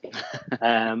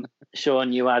heard.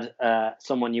 Sean, you had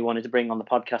someone you wanted to bring on the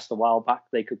podcast a while back.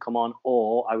 They could come on.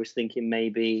 Or I was thinking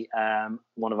maybe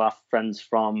one of our friends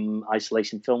from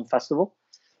Isolation Film Festival.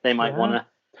 They might want to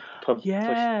push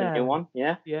the new one.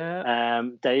 Yeah. Yeah.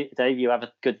 Dave, you have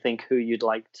a good think who you'd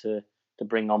like to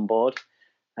bring on board?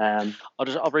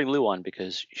 I'll bring Lou on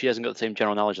because she hasn't got the same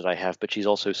general knowledge that I have, but she's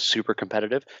also super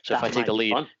competitive. So if I take the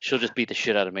lead, she'll just beat the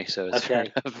shit out of me. So it's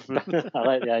okay. I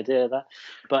like the idea of that.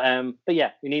 But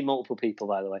yeah, we need multiple people,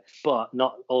 by the way. But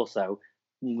not also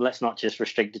let's not just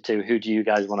restrict it to who do you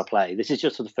guys want to play. This is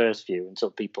just for the first few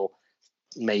until people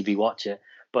maybe watch it.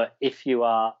 But if you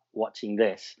are watching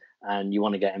this and you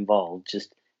want to get involved,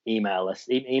 just email us.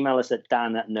 Email us at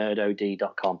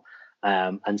dan@nerdod.com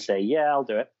and say, yeah, I'll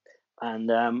do it. And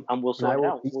we'll sort it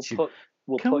out.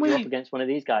 We'll put you up against one of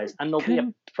these guys. And there'll be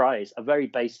a prize, a very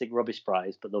basic rubbish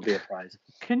prize, but there'll be a prize.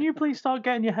 Can you please start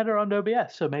getting your head around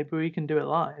OBS so maybe we can do it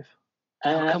live?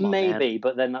 Maybe,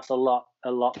 but then that's a lot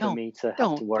for me to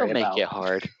have to worry about. Don't make it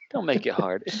hard. Don't make it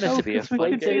hard. It's meant to be a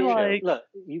fun game. Look,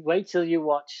 you wait till you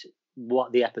watch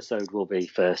what the episode will be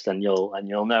first, and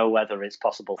you'll know whether it's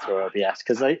possible through OBS,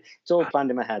 because it's all planned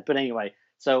in my head. But anyway,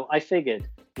 so I figured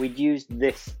we'd use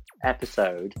this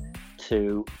episode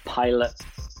to pilot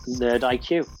Nerd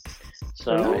IQ.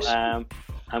 So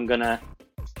I'm gonna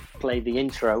play the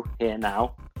intro here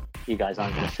now. You guys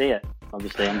aren't gonna see it.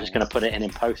 Obviously, I'm just going to put it in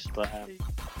post, but...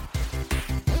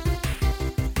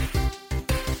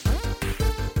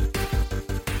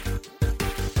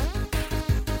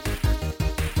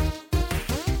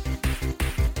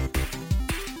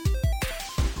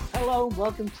 Hello,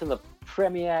 welcome to the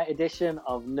premiere edition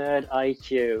of Nerd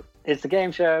IQ. It's the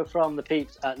game show from the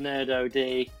peeps at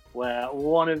NerdOD, where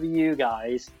one of you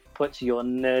guys puts your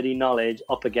nerdy knowledge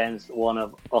up against one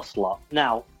of us lot.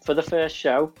 Now, for the first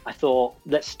show, I thought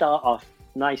let's start off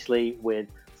nicely with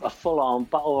a full-on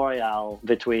battle royale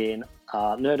between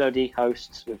our NerdOD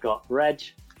hosts. We've got Reg,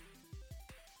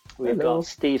 we've got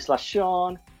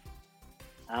Steve/Sean,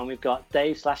 and we've got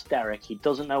Dave/Derek. He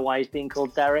doesn't know why he's being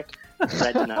called Derek.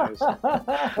 Reg knows.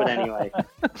 But anyway,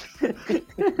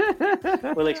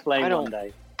 we'll explain one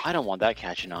day. I don't want that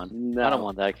catching on. No, I don't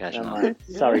want that catching on.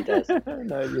 Sorry, Des.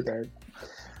 No, you don't.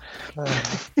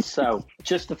 So,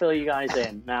 just to fill you guys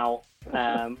in, now,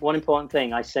 one important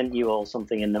thing, I sent you all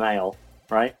something in the mail,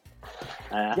 right?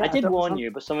 I did warn you,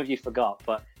 but some of you forgot.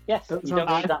 But yes, you don't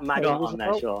need that magnet on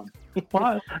there, Sean.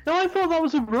 What? No, I thought that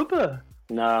was a rubber.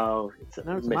 No, it's a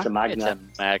magnet. It's a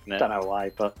magnet. Don't know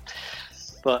why, but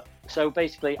so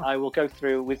basically, I will go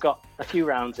through. We've got a few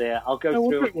rounds here. I'll go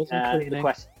through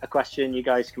a question. You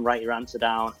guys can write your answer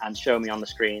down and show me on the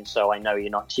screen, so I know you're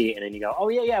not cheating. And you go, "Oh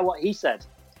yeah, what he said."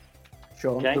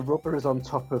 Sean, the rubber is on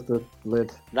top of the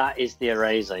lid. That is the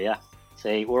eraser. Yeah.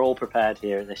 See, we're all prepared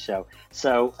here at this show.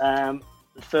 So,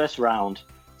 the first round.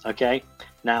 Okay.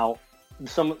 Now,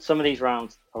 some of these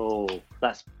rounds. Oh,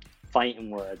 that's fighting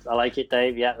words. I like it,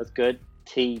 Dave. Yeah, that's good.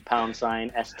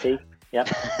 T_ST. Yep.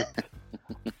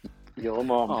 Your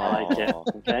mom. I like it.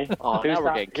 Okay. Oh, now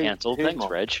we're getting cancelled. Thanks,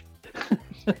 mom? Reg.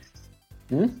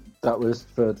 That was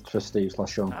for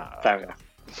Steve/Sean. Fair enough.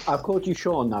 I've called you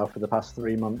Sean now for the past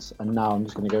 3 months, and now I'm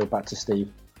just going to go back to Steve.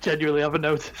 Genuinely haven't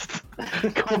noticed.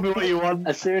 Call me what you want.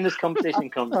 As soon as competition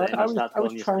comes in, I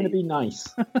was trying to be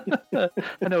nice.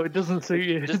 I know, it doesn't suit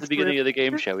you. Just at the beginning of the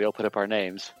game show, we all put up our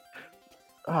names.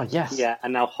 Oh, yes. Yeah,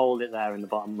 and now hold it there in the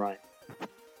bottom right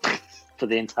for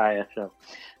the entire show.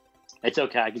 It's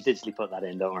okay, I can digitally put that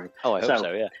in, don't worry. Oh, I hope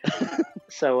so, yeah.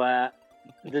 So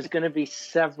there's going to be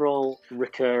several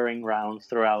recurring rounds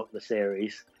throughout the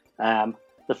series.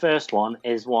 The first one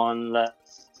is one that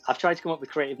I've tried to come up with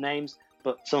creative names,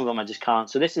 but some of them I just can't.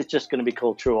 So this is just going to be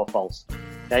called True or False.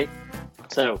 Okay?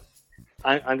 So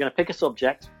I'm going to pick a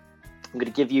subject. I'm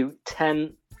going to give you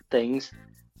 10 things,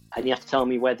 and you have to tell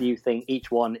me whether you think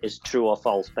each one is true or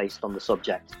false based on the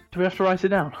subject. Do we have to write it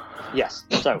down? Yes.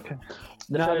 So okay.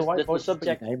 the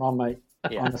subject name on, mate.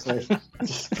 Yeah. Honestly.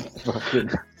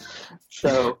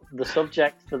 So the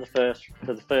subject for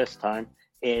the first time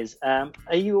is: are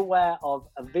you aware of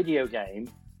a video game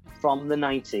from the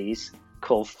 90s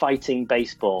called Fighting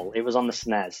Baseball? It was on the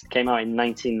SNES. It came out in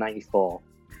 1994.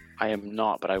 I am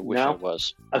not, but I wish I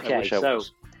was. Okay,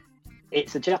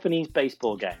 it's a Japanese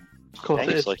baseball game. Of course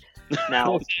it is.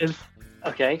 Now,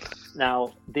 okay.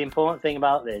 Now, the important thing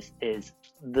about this is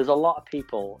there's a lot of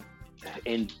people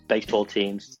in baseball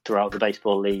teams throughout the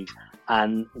baseball league,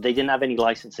 and they didn't have any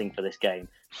licensing for this game.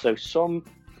 So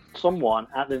someone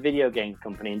at the video game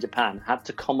company in Japan had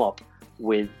to come up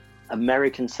with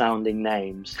American-sounding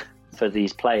names for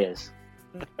these players,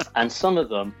 and some of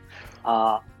them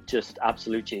are just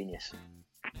absolute genius.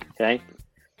 Okay,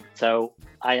 so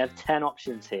I have 10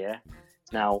 options here.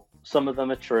 Now, some of them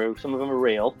are true, some of them are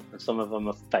real, and some of them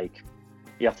are fake.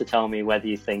 You have to tell me whether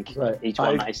you think each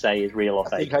one that I say is real or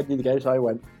fake. I think I knew the game, so I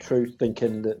went true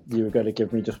thinking that you were going to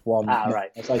give me just one. Right.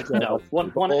 No,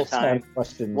 one at a time.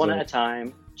 One at a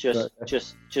time.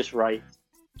 Just write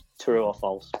true or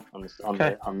false on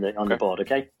the board.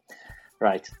 Okay.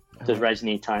 Right. Does Reg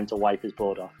need time to wipe his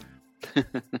board off?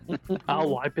 I'll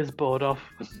wipe his board off.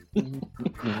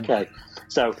 Okay.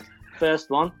 So,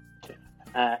 first one.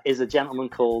 is a gentleman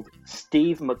called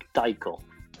Steve McDykel.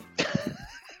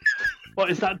 What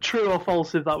is that? True or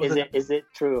false? If that was Is it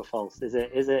true or false? Is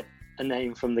it a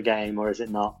name from the game or is it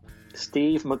not?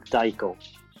 Steve McDykel.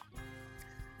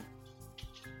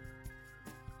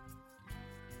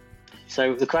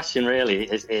 So the question really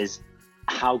is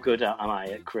how good am I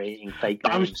at creating fake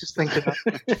names? I was just thinking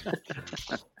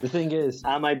that. The thing is,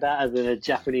 Am I better than a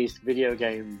Japanese video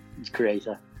game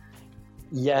creator?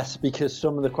 yes, because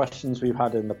some of the questions we've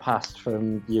had in the past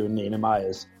from you and Nina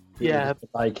Myers, Yeah.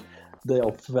 like they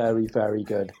are very, very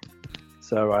good.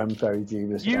 So I'm very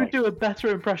dubious. You about- do a better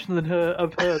impression than her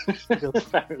of her.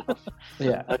 Fair enough.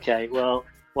 Yeah. Okay, well,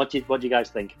 what do you guys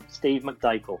think? Steve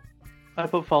McDykel. I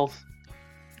put false.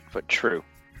 But true.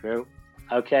 True.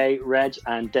 Okay, Reg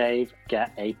and Dave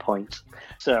get a point.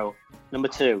 So, number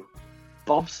 2,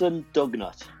 Bobson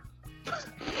Dugnut.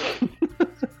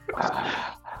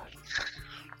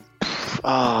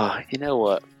 You know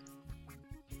what?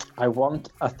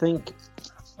 I think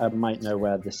I might know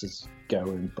where this is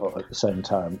going, but at the same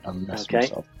time, I'm messing Okay.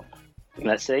 myself up.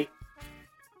 Let's see.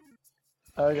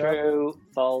 Okay. True,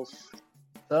 false.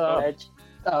 Reg.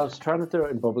 I was trying to throw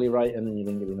it in bubbly right, and then you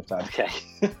didn't give me enough time. Okay,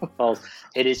 false.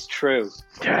 It is true.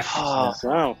 Yes.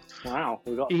 Wow,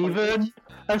 we got a point Even each.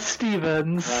 as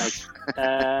Stevens.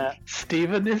 Right.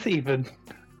 Steven is even.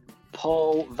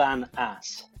 Paul Van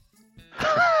Ass.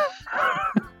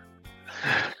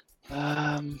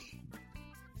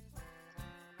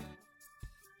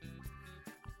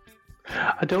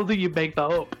 I don't think you make that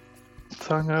up.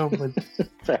 So I'm going with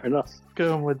Fair enough.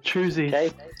 Truzy.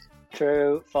 Okay.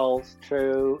 True, false,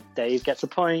 true. Dave gets a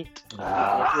point. It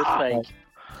was fake.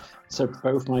 So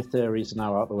both my theories are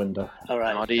now out the window. All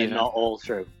right, Not they're even. not all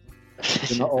true.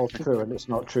 They're not all true, and it's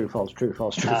not true, false, true,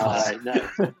 false, true, All false.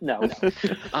 right, no.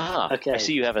 Okay. I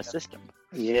see you have a system.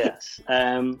 Yes.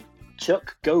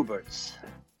 Chuck Goberts.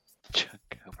 Chuck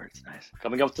Gobert's nice.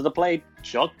 Coming up to the plate,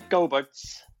 Chuck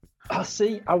Goberts. I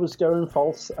see. I was going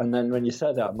false, and then when you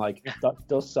said that, I'm like, that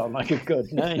does sound like a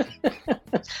good name.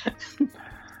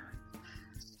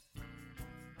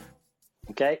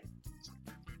 Okay.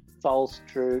 False,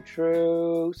 true,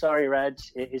 true. Sorry, Reg.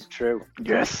 It is true.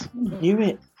 Yes. Knew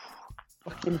it.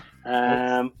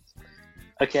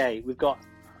 Okay, we've got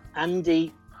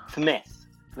Andy Smith.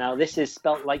 Now, this is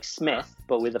spelt like Smith,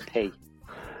 but with a P.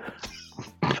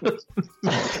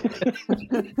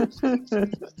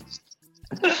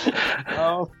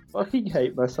 Oh, fucking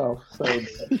hate myself so much.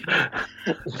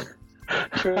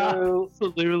 True.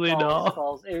 Absolutely false, not.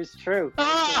 false. It was true.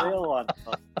 It's a real one.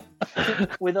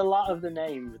 With a lot of the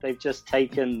names, they've just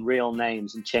taken real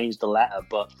names and changed the letter,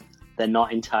 but they're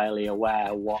not entirely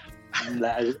aware what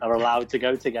letters are allowed to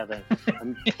go together.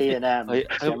 And P and M. I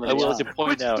will have to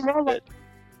point out that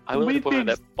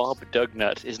that Bob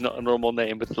Dugnut is not a normal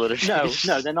name with the letter G.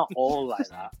 No, they're not all like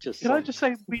that. Just Can I some. just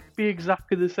say we'd be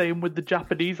exactly the same with the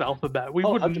Japanese alphabet? We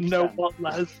Oh, wouldn't 100%. know what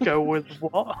letters go with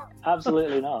what.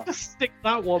 Absolutely not. Just stick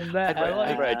that one there.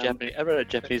 I read a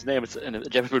Japanese name, and the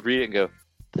Japanese would read it and go,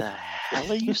 "The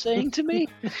hell are you saying to me?"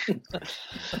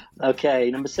 Okay,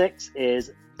 number 6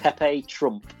 is Pepe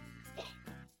Trump.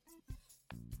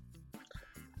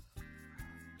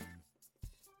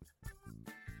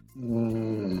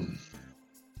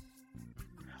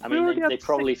 I We mean, already they had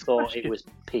probably 6 thought questions. it was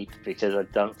Peep because I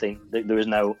don't think there was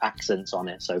no accents on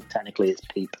it, so technically it's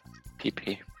Peep.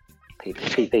 PP.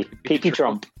 Peep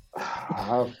Trump.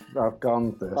 I've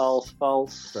gone this.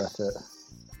 False. Regret it.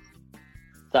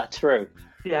 Is that true?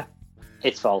 Yeah.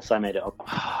 It's false. I made it up.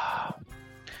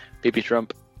 PP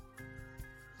Trump.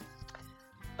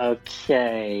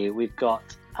 Okay, we've got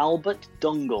Albert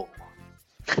Dungle.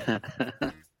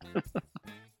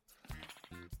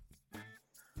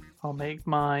 I'll make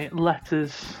my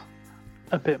letters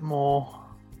a bit more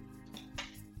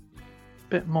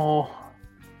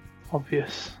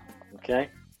obvious. Okay.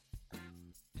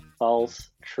 False.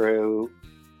 True.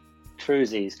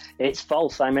 Truesies. It's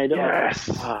false. I made it up.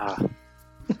 I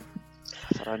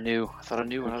thought I knew what I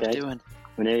was Okay. doing.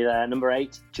 We need number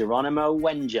 8, Geronimo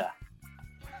Wenja.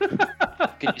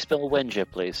 Can you spell Wenja,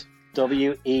 please?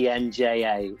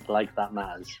 Wenja, like that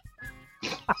matters.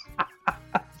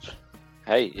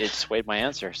 Hey, it swayed my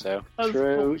answer, so.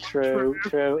 True.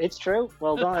 It's true.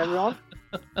 Well done,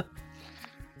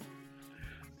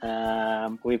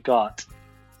 everyone. We've got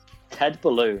Ted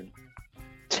Balloon.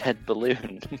 Ted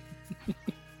Balloon.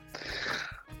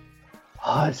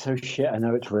 Oh, it's so shit. I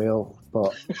know it's real,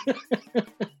 but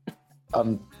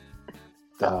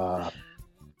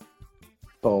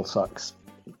ball sucks.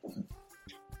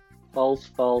 False.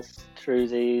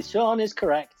 Truesies. Sean is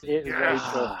correct. It was very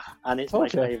true. And it's my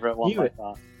Told you. favourite one Knew by it.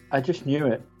 far. I just knew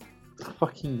it.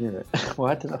 Fucking knew it.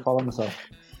 Why didn't I follow myself?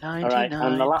 All right,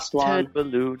 and the last one. Ted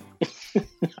Balloon.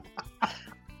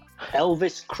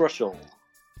 Elvis Crushall.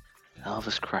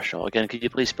 Elvis Crushall. Again, could you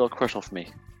please spell Crushall for me?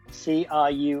 Crushel.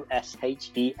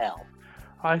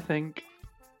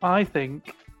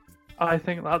 I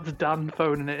think that's Dan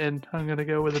phoning it in. I'm going to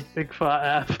go with a big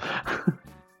fat F.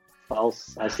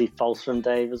 False. I see false from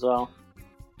Dave as well.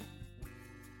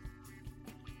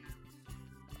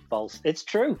 False. It's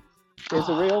true. It's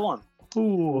a real one.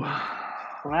 Ooh.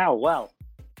 Wow, well,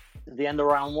 at the end of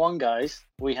round 1, guys,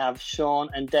 we have Sean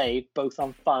and Dave both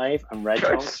on 5 and Reg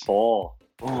on 4.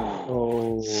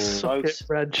 Oh, Suck it,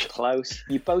 Reg. Close.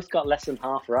 You both got less than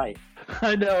half right.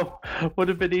 I know. Would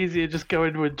have been easier just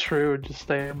going with true and just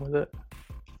staying with it.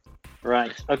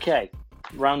 Right, okay.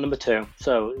 Round number 2.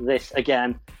 So this,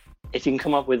 again, if you can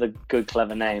come up with a good,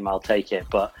 clever name, I'll take it.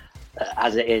 But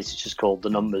as it is, it's just called the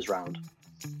numbers round.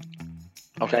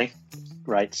 Okay?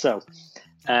 Right, so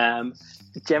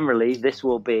generally this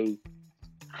will be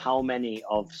how many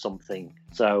of something.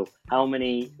 So how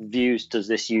many views does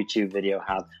this YouTube video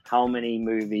have? How many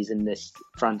movies in this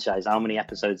franchise? How many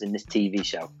episodes in this TV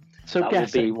show? So that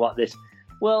guessing. will be what this...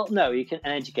 Well, no, you can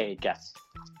an educated guess.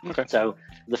 Okay. So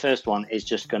the first one is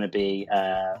just going to be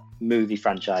movie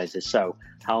franchises. So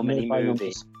how many Nerd by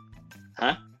movies?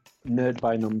 Huh? Nerd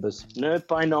by numbers. Nerd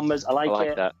by numbers. I like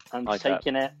it. that. I'm I like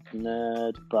taking it.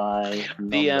 Nerd by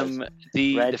numbers.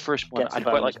 The first one Gets a I'd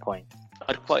quite bonus like. point.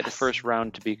 I'd quite like the first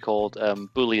round to be called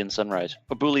Boolean Sunrise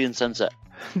or Boolean Sunset.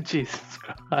 Jesus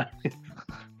Christ.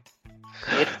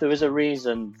 If there was a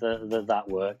reason that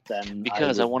worked, then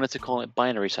Because I would... wanted to call it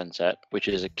Binary Sunset, which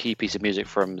is a key piece of music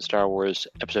from Star Wars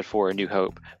Episode 4: A New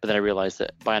Hope. But then I realized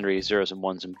that binary is zeros and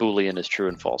ones, and Boolean is true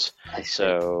and false. I see.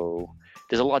 So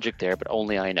there's a logic there, but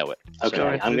only I know it. Okay, So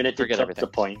I'm going to forget deduct everything. the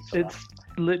point. For It's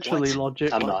literally logic.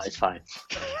 that. I'm not. It's fine.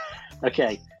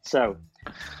 Okay, so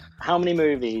how many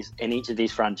movies in each of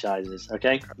these franchises?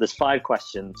 Okay, there's 5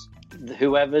 questions.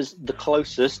 Whoever's the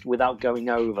closest without going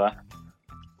over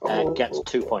gets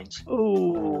 2 points.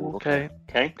 Oh, okay.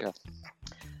 Okay. Yeah.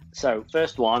 So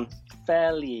first one,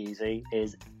 fairly easy,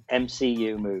 is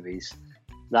MCU movies.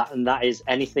 That is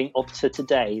anything up to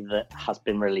today that has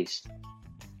been released.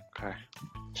 Okay.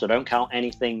 So don't count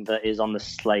anything that is on the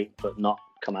slate but not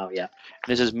come out yet.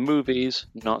 This is movies,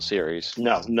 not series.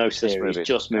 No series, movies.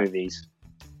 just Okay. movies.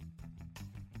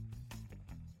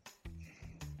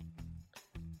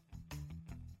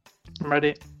 I'm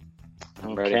ready.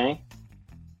 I'm Okay. ready.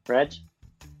 Reg?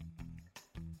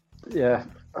 Yeah.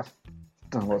 I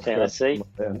don't know what's Okay, let's see.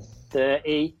 going.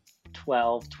 30,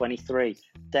 12, 23.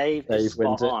 Dave Dave is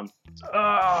wins spot it. on.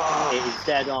 Oh. It is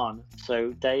dead on.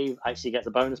 So Dave actually gets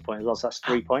a bonus point as well, so that's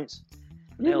 3 points.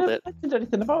 You Nailed never it. mentioned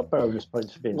anything about bonus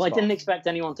points for being Well, I spot on. didn't expect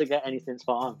anyone to get anything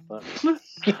spot on, but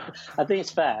I think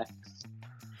it's fair.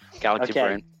 Galaxy Okay.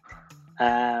 Brain.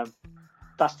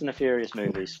 Fast and the Furious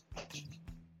movies.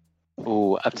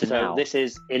 Ooh, up to So now. this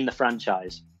is in the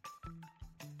franchise.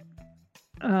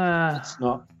 It's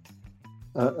not.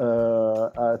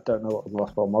 I don't know what the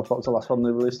last one was. What was the last one they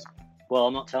released? Well,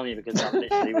 I'm not telling you because that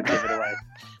literally would give it away.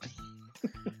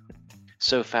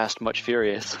 So fast, much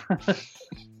furious.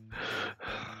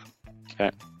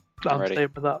 Okay. I'm ready. staying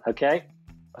with that. Okay,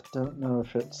 I don't know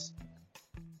if it's.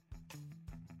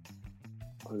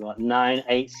 we've got 9,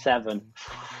 8, 7.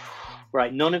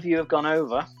 Right, none of you have gone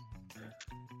over.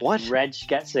 What? Reg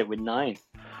gets it with 9.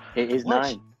 It is What?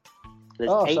 9. There's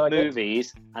Oh, 8 so I get-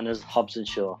 movies and there's Hobbs and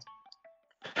Shaw.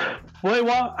 Wait,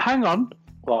 what? Hang on.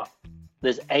 What?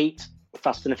 There's 8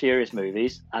 Fast and the Furious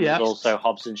movies, and Yeah. there's also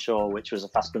Hobbs and Shaw, which was a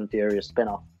Fast and the Furious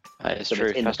spin-off. That is So true.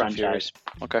 it's in the Fast and franchise.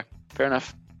 Furious. Okay, fair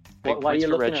enough. Big Why are points you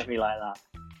for looking Reg. at me like that?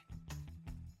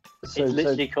 So, It's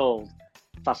literally called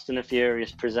Fast and the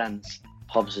Furious presents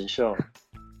Hobbs and Shaw.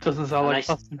 Doesn't sound And like I-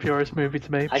 Fast and Furious movie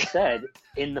to me. I said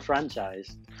in the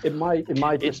franchise. in my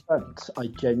defence, I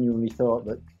genuinely thought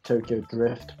that Tokyo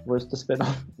Drift was the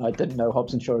spin-off. I didn't know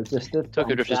Hobbs and Shaw existed.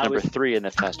 Tokyo Drift is That number was- 3 in the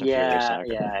Fast and Furious Yeah,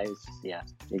 saga. yeah,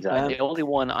 exactly. The only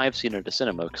one I've seen at the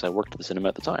cinema because I worked at the cinema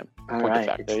at the time. All Point of right.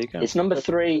 fact, there you go. It's number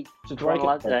 3 So do I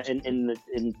get points? in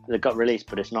that got released,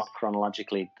 but it's not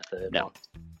chronologically the third No. one.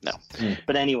 No.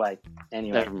 But anyway.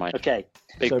 Never mind. Okay.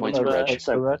 Big So points no, for no, Reg.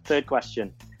 So Reg. third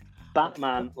question: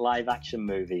 Batman live action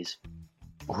movies.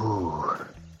 Ooh.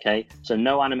 Okay, so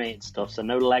no animated stuff, so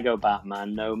no Lego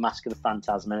Batman, no Mask of the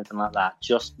Phantasm, anything like that.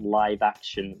 Just live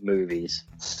action movies.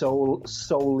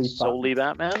 Solely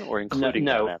Batman or including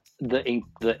no, Batman?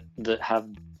 that have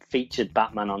featured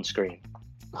Batman on screen.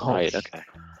 Oh, Right, okay.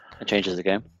 That changes the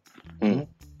game. Mhm.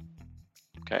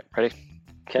 Okay, ready?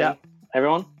 Okay, Yeah.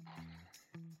 everyone.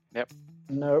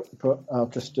 No, but I'll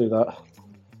just do that.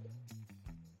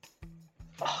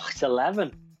 It's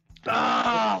 11.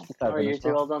 Ah, Sorry, you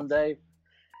two. Well done, Dave.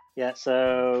 Yeah,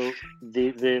 so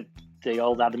the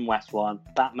old Adam West one: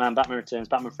 Batman Returns,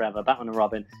 Batman Forever, Batman and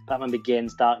Robin, Batman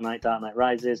Begins, Dark Knight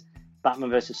Rises, Batman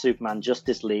vs Superman,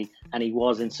 Justice League, and he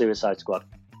was in Suicide Squad.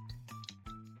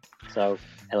 So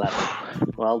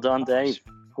 11. Well done, Dave.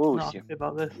 Ooh, not happy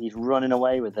about this. he's running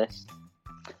away with this.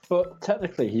 But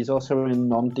technically, he's also in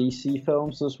non-DC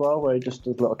films as well, where he just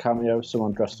does a little cameo of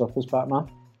someone dressed up as Batman.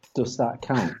 Does that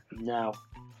count? No.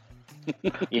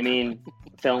 You mean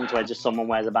films where just someone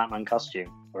wears a Batman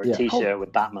costume or a Yeah. T-shirt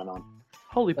with Batman on?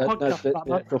 Holy podcast,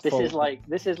 Batman.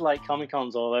 This is like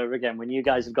Comic-Cons all over again. When you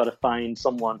guys have got to find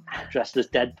someone dressed as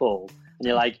Deadpool, and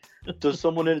you're like, "Does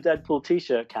someone in a Deadpool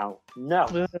T-shirt count?" No.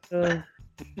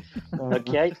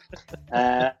 Okay.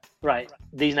 Right.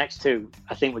 These next two,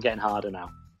 I think we're getting harder now.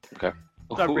 Okay.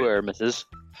 Who are Mrs.?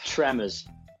 Tremors.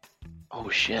 Oh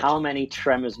shit. How many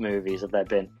Tremors movies have there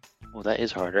been? Oh, that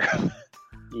is harder.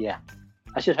 Yeah.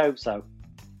 I should hope so.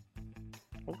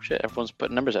 Oh shit, everyone's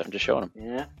putting numbers out and just showing them.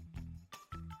 Yeah.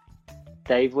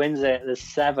 Dave wins it. There's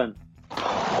 7.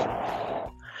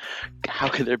 How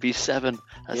could there be 7?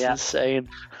 That's insane.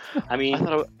 I mean, I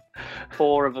thought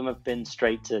 4 of them have been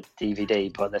straight to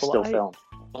DVD, but they're still filmed.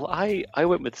 Well, I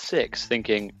went with 6,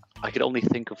 thinking I could only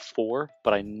think of 4,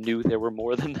 but I knew there were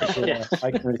more than that. Yeah,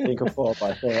 I can only think of 4,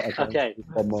 but I thought I Okay,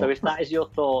 so if that is your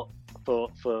thought for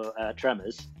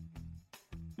Tremors,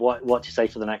 what do you say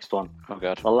for the next one? Oh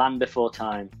god. The Land Before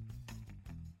Time.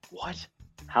 What?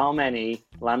 How many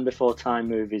Land Before Time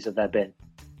movies have there been?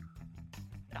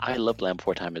 I loved Land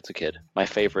Before Time as a kid. My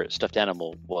favorite stuffed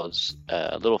animal was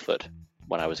Littlefoot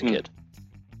when I was a kid.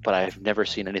 But I've never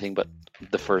seen anything but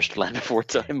the first Land Before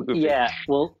Time movie. Yeah,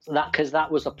 well,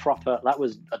 that was a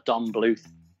Don Bluth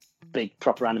big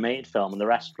proper animated film, and the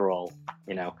rest were all,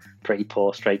 pretty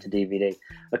poor straight to DVD.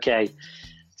 Okay,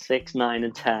 6, 9,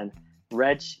 and 10.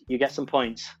 Reg, you get some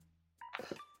points.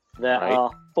 There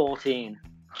are 14.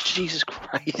 Jesus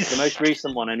Christ. The most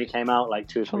recent one only came out like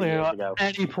 2 or 3 years ago.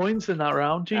 Any points in that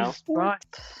round? Jesus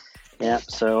Christ. Yeah,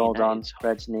 so hold on.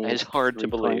 Reg needs It's hard to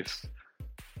believe. points.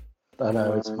 I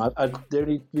know, it's mad. The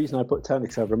only reason I put 10 is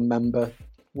because I remember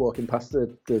walking past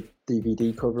the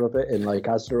DVD cover of it in like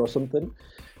Asda or something,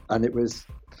 and it was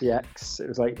the X. It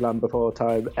was like Land Before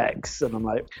Time X, and I'm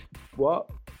like, what?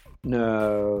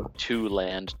 No. 2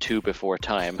 Land, 2 Before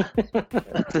Time.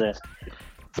 That's it.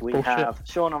 We have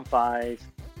Sean on 5,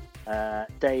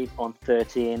 Dave on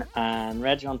 13, and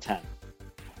Reg on 10.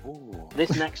 Ooh.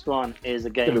 This next one is a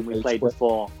game we played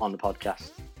before on the podcast.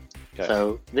 Okay.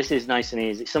 So this is nice and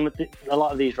easy. A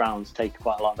lot of these rounds take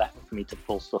quite a lot of effort for me to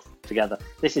pull stuff together.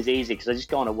 This is easy because I just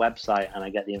go on a website and I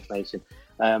get the information.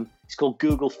 It's called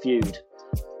Google Feud,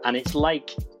 and it's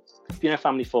like,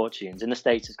 Family Fortunes. In the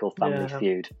States, it's called Family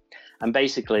Feud. And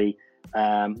basically,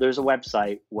 there's a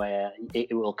website where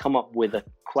it will come up with a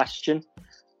question,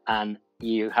 and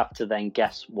you have to then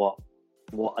guess what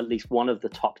at least one of the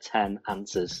top 10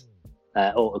 answers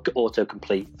or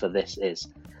autocomplete for this is.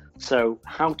 So,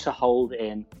 how to hold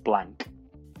in blank.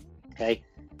 Okay,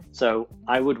 so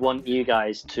I would want you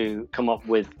guys to come up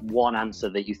with one answer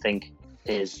that you think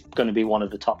is going to be one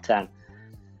of the top 10.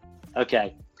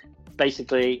 Okay,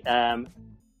 basically,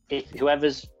 if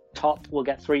whoever's top will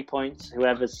get 3 points,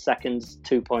 whoever's second's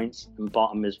 2 points, and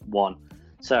bottom is 1.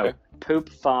 So, poop,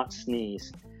 fart,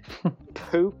 sneeze.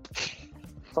 Poop,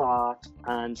 fart,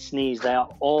 and sneeze, they are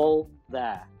all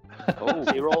there. Oh,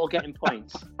 so you're all getting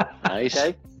points. Nice.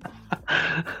 Okay.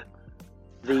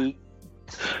 The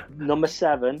number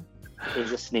 7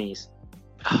 is a sneeze.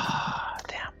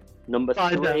 Damn. Number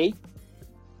 3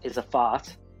 is a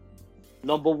fart.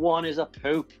 Number 1 is a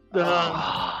poop.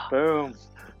 Boom.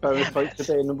 Bonus points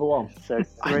to being number 1. So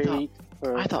 3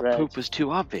 for I thought Reg. poop was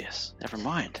too obvious. Never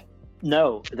mind.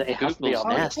 No, it has to be Google's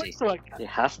obvious. nasty. It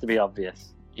has to be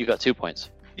obvious. You got 2 points.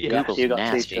 Yeah, Google's you got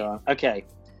nasty. 2, Sean. Okay,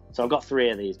 so I've got 3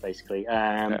 of these basically.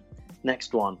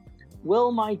 Next one.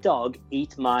 Will my dog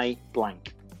eat my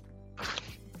blank?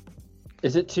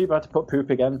 Is it too bad to put poop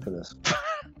again for this?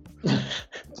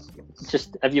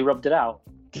 Just, have you rubbed it out?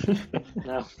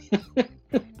 No.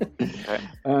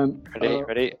 Okay.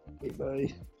 Ready?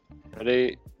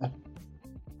 Ready?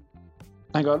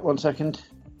 Hang on 1 second.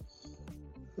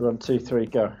 1, 2, 3,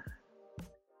 go.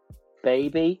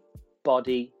 Baby,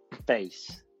 body,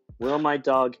 face. Will my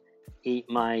dog eat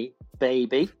my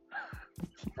baby?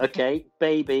 Okay,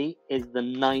 baby is the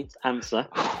 9th answer.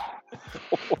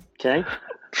 Okay.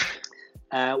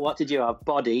 What did you have?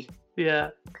 Body Yeah.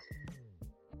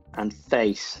 and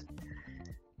face.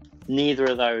 Neither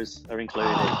of those are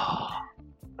included.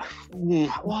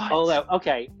 What? Although,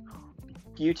 okay,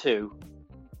 you two.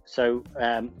 So,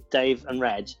 Dave and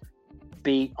Reg,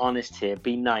 be honest here.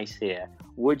 Be nice here.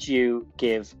 Would you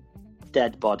give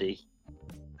Dead Body?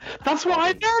 That's what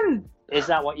I meant. Is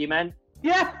that what you meant?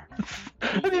 Yeah.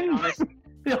 I mean, honest-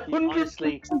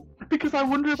 honestly- because I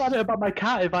wonder about my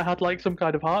cat. If I had like some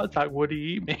kind of heart attack, would he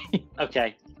eat me?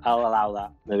 Okay, I'll allow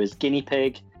that. There was Guinea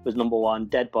Pig was number 1,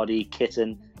 Dead Body,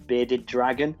 Kitten, Bearded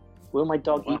Dragon. Will my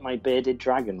dog eat my bearded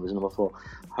dragon was number 4.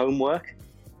 Homework.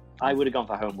 I would have gone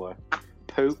for homework.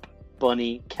 Poop,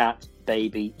 bunny, cat,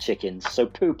 baby, chickens. So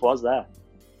poop was there.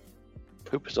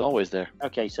 Poop is always there.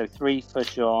 Okay, so 3 for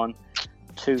Sean,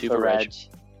 2 Two for for Reg, Reg.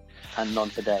 and none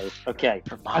for Dave. Okay.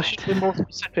 I should be more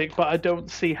specific, but I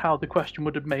don't see how the question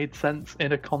would have made sense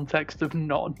in a context of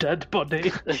not Dead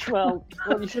Body. Well,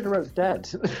 Well, you should have wrote dead.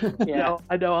 yeah. No,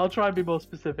 I know. I'll try and be more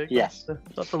specific. Yes.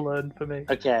 That's a learn for me.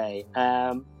 Okay.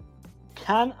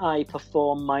 Can I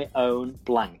perform my own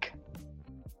blank?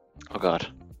 Oh God.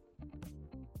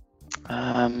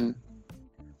 I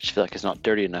just feel like it's not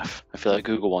dirty enough. I feel like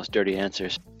Google wants dirty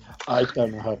answers. I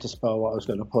don't know how to spell what I was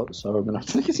going to put, so I'm going to have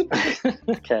to use it.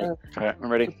 Okay. All right,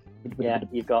 I'm ready. Yeah,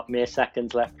 you've got mere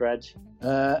seconds left, Reg.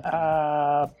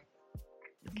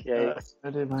 Okay. I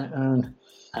do my own.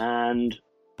 And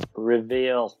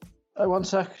reveal. 1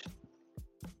 sec.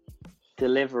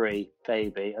 Delivery,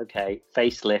 baby. Okay.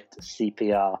 Facelift,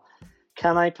 CPR.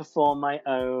 Can I perform my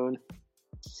own?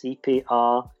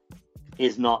 CPR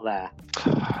is not there.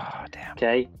 Oh, damn.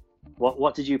 Okay.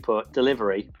 What did you put?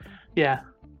 Delivery. Yeah.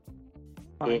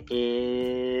 It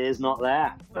is not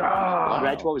there.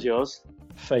 Reg, what was yours?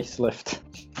 Facelift.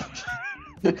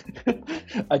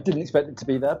 I didn't expect it to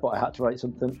be there, but I had to write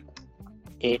something.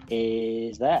 It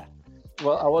is there.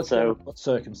 Well, I was So- going to put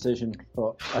circumcision,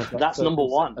 but I got That's number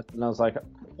one. And I was like,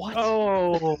 What?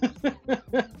 Oh.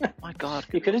 My God.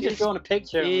 You could have just drawn a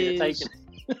picture and we'd have taken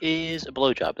it. Is a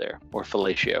blowjob there or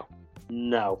fellatio?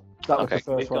 No. that was Okay. the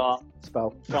first We've one. got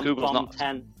Spell. from Google's not-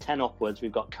 10 upwards,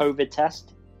 we've got COVID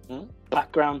test, Hmm?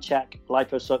 background check,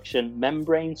 liposuction,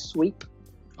 membrane sweep.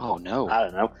 Oh no. I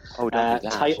don't know. Oh, don't do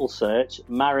that. Title search,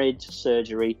 marriage,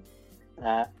 surgery.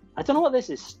 I don't know what this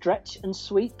is. Stretch and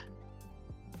sweep.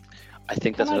 I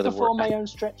think Can that's I another perform word. my own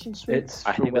stretch and sweep? It's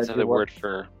I think that's for another when word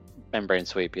for membrane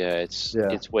sweep. Yeah, it's Yeah.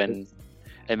 it's when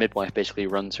a midwife basically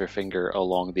runs her finger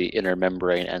along the inner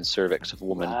membrane and cervix of a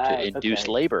woman Right, to induce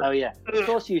okay. labor, Oh yeah. Of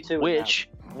course you two. would know.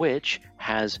 which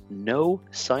has no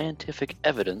scientific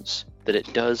evidence that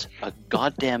it does a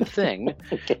goddamn thing,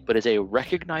 Okay. but is a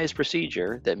recognized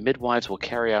procedure that midwives will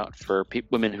carry out for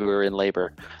women who are in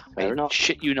labor. Fair I enough.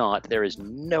 shit you not, there is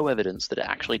no evidence that it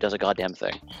actually does a goddamn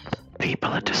thing.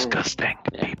 People are disgusting.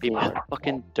 Yeah, people Yeah. are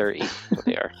fucking dirty. That's what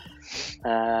they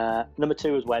are. Number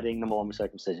 2 was wedding. Number 1 was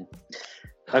circumcision.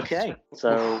 Okay,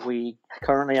 so we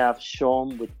currently have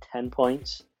Sean with 10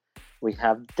 points. We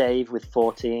have Dave with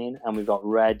 14, and we've got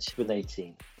Reg with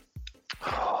 18.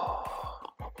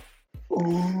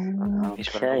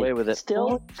 He's running away with it.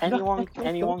 Still, anyone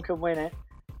can win it.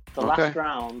 The Okay. last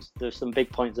round, there's some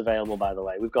big points available, by the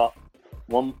way. We've got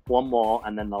one more,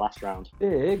 and then the last round.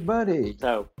 big money,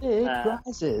 So big Uh,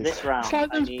 prizes. this round, It's like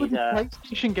I those need. bloody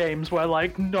PlayStation games where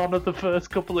like none of the first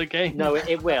couple of games. No,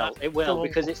 it will, So-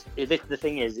 because the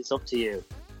thing is, it's up to you.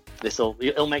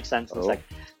 It'll make sense in a Oh,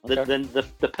 second.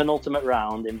 The penultimate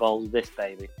round involves this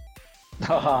baby.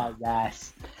 Oh,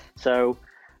 yes. So,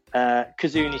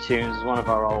 Kazooie Tunes is one of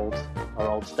our old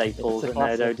staples It's at a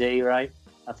Nerd classic. OD, right?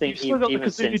 I think You've still got the even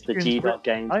Kazooie since the Tunes G-Dot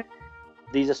games, right?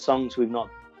 these are songs we've not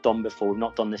done before. We've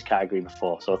not done this category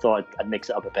before, so I thought I'd mix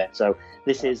it up a bit. So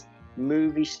this is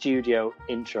movie studio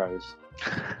intros.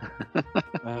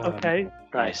 Okay.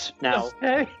 Nice. Now,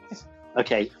 Okay.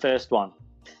 okay, first one.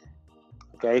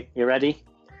 Okay, you ready?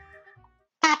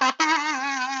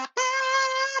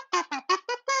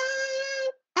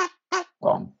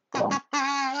 Bum, bum.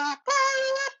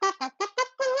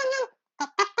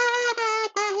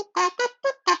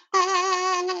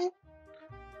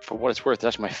 For what it's worth,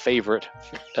 that's my favorite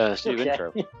studio Okay.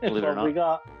 intro. Believe it or Well, we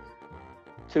not.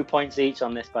 got 2 points each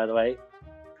on this, by the way.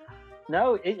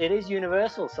 No, it is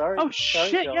Universal. Sorry. Oh Sorry,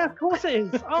 shit! Sean. Yeah, of course it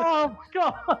is. Oh my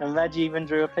god. And Reg even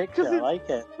drew a picture. 'Cause I it's- like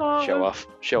it. Oh,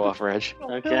 Show off, Reg.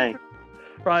 Okay.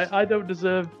 Right, I don't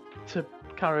deserve to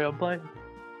carry on playing.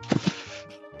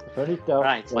 Very dope.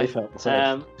 Right. Life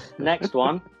outside. Next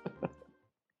one.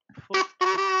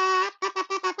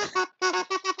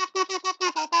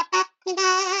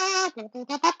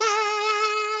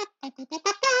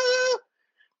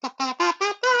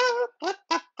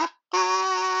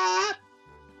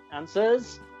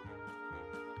 Answers.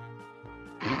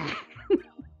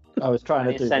 I was trying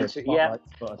to do 20th century, the yeah.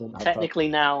 spotlights, but I didn't have Technically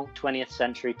now 20th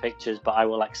Century Pictures, but I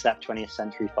will accept 20th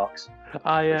Century Fox.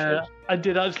 I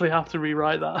did actually have to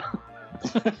rewrite that.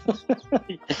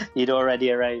 You'd already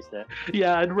erased it.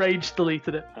 Yeah, and Rage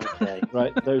deleted it. Okay.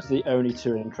 Right, those are the only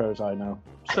 2 intros I know.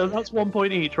 So that's 1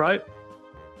 point each, right?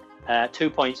 2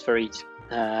 points for each.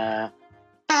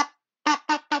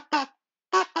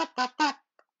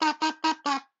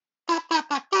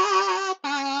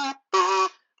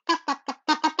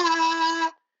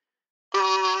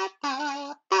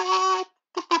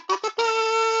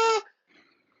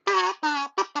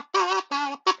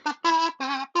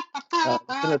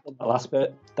 I've done the last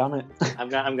bit. Damn it. I'm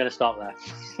gonna stop there.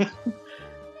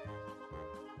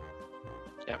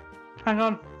 Hang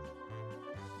on.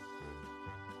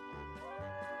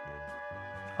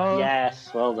 Oh,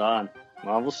 Yes, well done.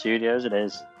 Marvel Studios it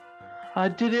is. I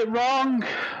did it wrong.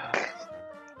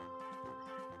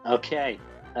 Okay.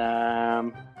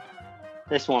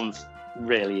 This one's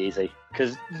really easy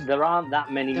because there aren't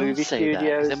that many Don't movie say that, 'cause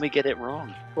studios. then we get it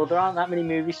wrong. Well, there aren't that many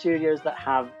movie studios that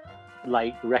have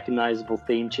like recognizable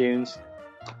theme tunes.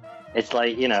 It's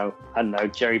like, I don't know,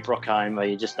 Jerry Bruckheimer, where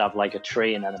you just have like a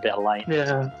tree and then a bit of light.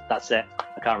 Yeah. That's it.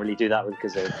 I can't really do that with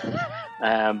Kazoo.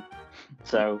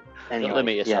 So anyway, Don't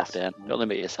limit yourself, yes. Dan. Don't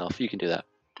limit yourself. You can do that.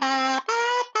 I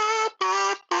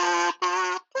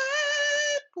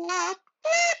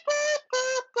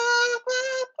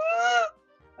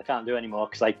can't do any more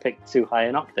because I picked too high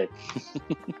an octave.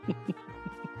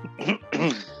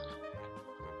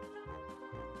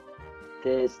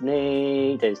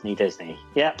 Disney.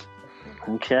 Yep.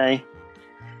 Okay.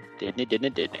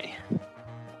 Disney.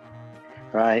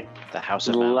 Right. The House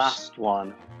of Mouse. Last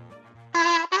one.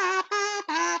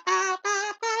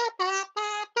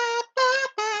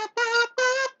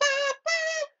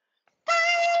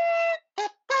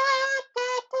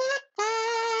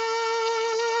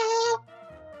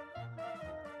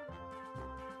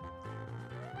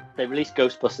 They released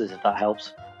Ghostbusters, if that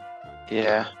helps.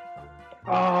 Yeah.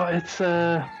 Oh, it's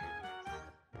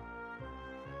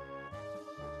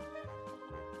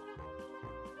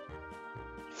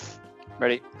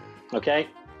Ready? Okay.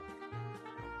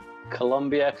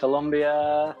 Columbia.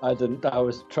 I didn't. I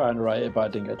was trying to write it, but I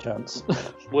didn't get a chance.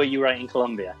 Were you writing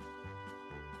Columbia?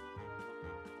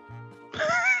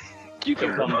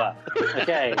 Cucumber.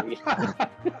 Okay.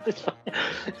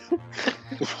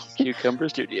 Cucumber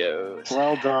Studios.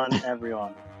 Well done,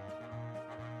 everyone.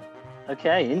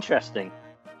 Okay, interesting.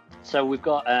 So we've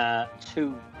got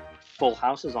 2 full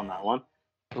houses on that one.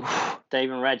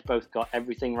 Dave and Reg both got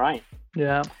everything right.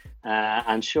 yeah.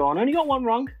 And Sean only got 1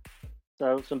 wrong.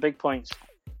 So some big points.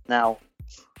 Now,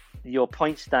 your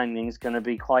point standing is going to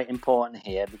be quite important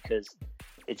here because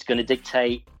it's going to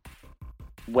dictate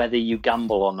whether you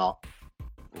gamble or not.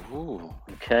 Ooh.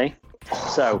 Okay?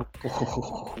 So,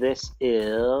 this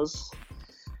is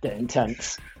Getting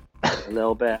tense. a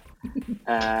little bit.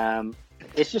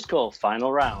 It's just called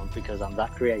Final Round because I'm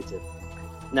that creative.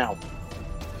 Now,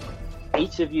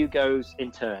 each of you goes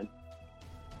in turn.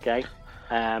 Okay?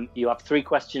 You have 3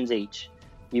 questions each.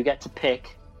 You get to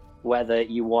pick whether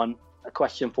you want a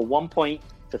question for 1 point,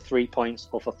 for 3 points,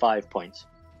 or for 5 points.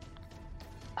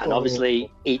 And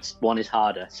obviously, each one is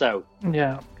harder. So,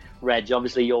 Yeah. Reg,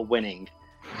 obviously you're winning.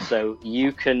 So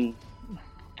you can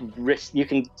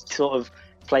sort of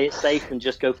play it safe and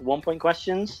just go for 1 point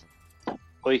questions,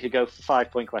 or you could go for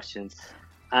 5 point questions.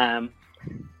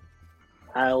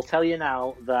 I'll tell you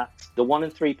now that the 1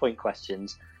 and 3 point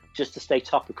questions, just to stay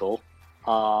topical,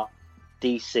 are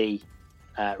DC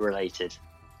related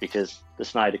because the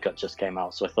Snyder Cut just came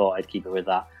out, so I thought I'd keep it with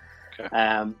that.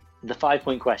 Okay. The 5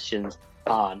 point questions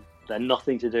aren't. They're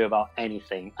nothing to do about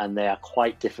anything, and they are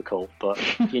quite difficult. But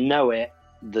if you know it,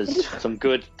 there's some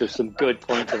good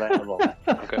points available.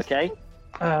 Okay.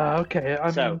 Okay.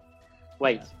 I So, mean,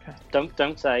 wait. okay.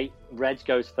 Don't say Reg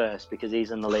goes first because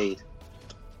he's in the lead.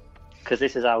 Because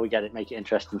this is how we make it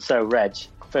interesting. So, Reg,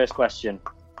 first question: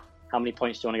 how many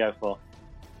points do you want to go for?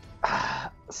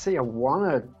 See, I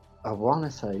wanna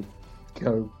say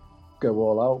go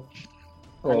all out.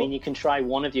 I mean, you can try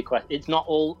one of your questions. It's not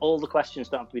all the questions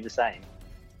don't have to be the same.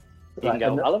 You Right, can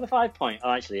go, and I'll have a 5 point.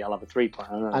 Oh, actually, I'll have a 3 point.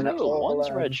 I don't know. And No, all,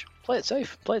 one's Reg. Play it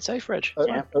safe, Reg.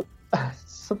 Yeah.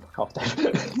 Fuck off, Dave.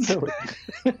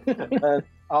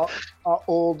 Are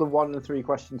all the 1 and 3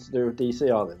 questions to do with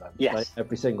DC? Are they then? Yes. Like,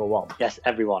 every single one. Yes,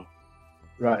 everyone.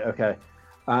 Right. Okay.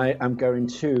 I am going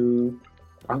to.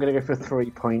 I'm going to go for a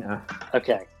 3-pointer.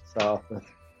 Okay, So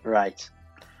right.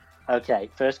 Okay,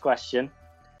 first question.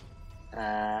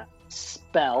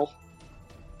 Spell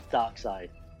Darkseid.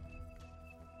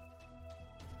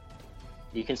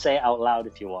 You can say it out loud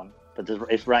if you want, but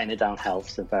if writing it down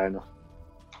helps, then fair enough.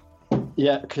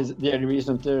 yeah, because the only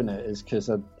reason I'm doing it is because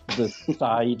the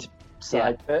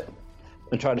side bit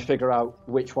I'm trying to figure out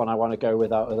which one I want to go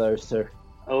with out of those two.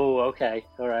 Oh, okay.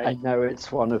 All right. I know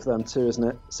it's one of them too, isn't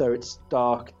it? So it's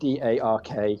Dark,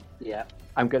 D-A-R-K. Yeah.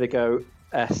 I'm going to go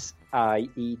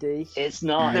S-I-E-D. It's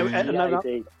not. No,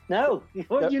 S-E-I-D. No,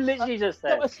 what you literally just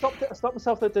said. No, I stopped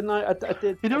myself there, didn't I? I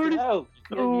did. You already... No,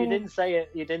 you didn't say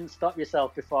it. You didn't stop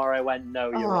yourself before I went,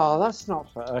 no, you're wrong. That's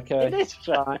not fair. Okay. It is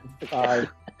fine. Fine.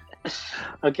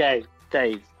 Okay,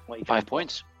 Dave. What you 5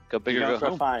 points. Go big or going go for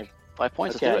home. a 5. 5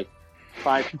 points. Okay. Let's do it.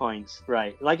 5 points.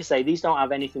 Right. Like I say, these don't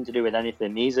have anything to do with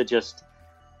anything. These are just...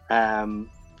 Well,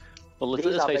 let's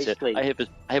These are face it. basically-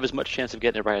 I have as much chance of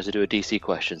getting it right as to do a DC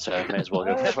question, so I may as well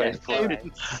go for Okay, 5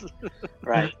 points.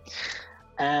 Right.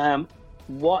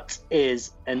 What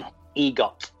is an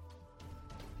EGOT?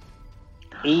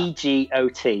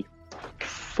 E-G-O-T.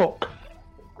 Fuck.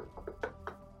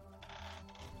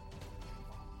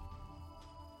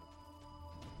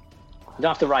 You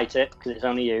don't have to write it because it's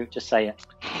only you. Just say it.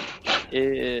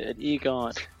 An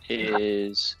EGOT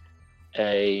is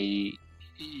a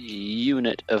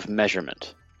unit of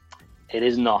measurement. It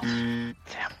is not. Damn.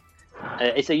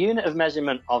 It's a unit of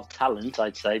measurement of talent,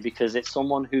 I'd say, because it's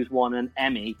someone who's won an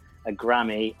Emmy, a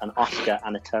Grammy, an Oscar,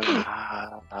 and a Tony.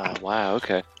 Wow,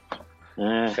 okay.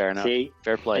 Fair enough. See,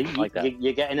 Fair play. I like that.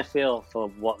 You're getting a feel for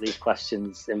what these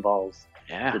questions involve.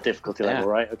 Yeah. The difficulty level,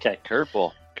 right? Okay.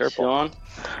 Curveball. Sean,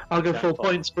 I'll go full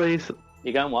points, please.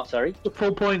 you're going what? Sorry,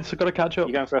 Full points. I've got to catch up.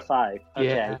 you're going for a 5. Okay.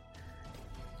 Yeah.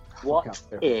 What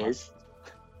is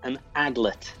an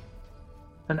aglet?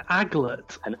 An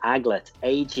aglet. An aglet.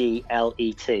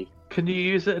 A-G-L-E-T. Can you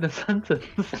use it in a sentence?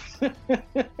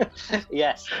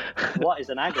 Yes. What is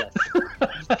an aglet?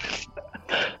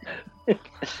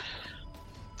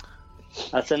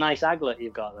 That's a nice aglet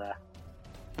you've got there.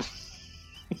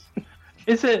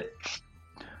 Is it?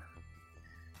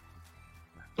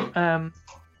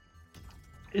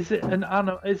 Is it an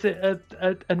animal? Is it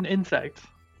an insect?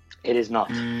 It is not.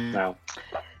 No.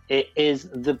 It is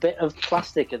the bit of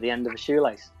plastic at the end of a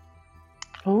shoelace.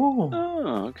 Oh.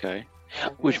 Oh, okay.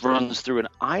 Which runs through an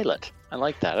eyelet. I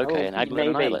like that. Okay, an aglet and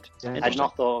an maybe. eyelet. Yeah. I'd Interesting.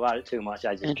 not thought about it too much.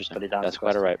 I just Interesting. put it down. That's as a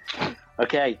quite all right. question.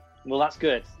 Okay. Well, that's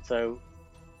good. So,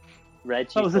 Reg,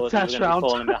 That you was a thought you were test going to be round.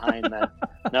 falling behind there.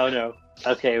 No.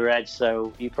 Okay, Reg,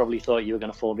 so you probably thought you were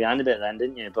going to fall behind a bit then,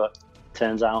 didn't you? But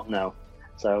turns out, no.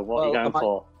 So what are you going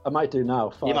for? I might do now.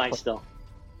 5 You might still.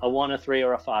 A 1, a 3,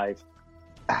 or a 5?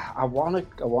 I want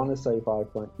to say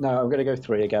 5 points. No, I'm going to go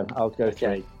 3 again. I'll go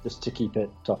 3 just to keep it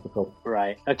topical.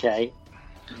 Right, okay.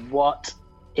 What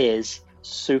is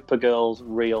Supergirl's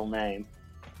real name?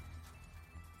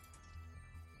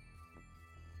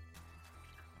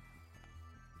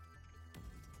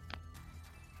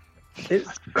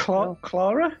 It's Clara.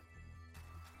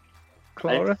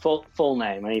 Clara. Full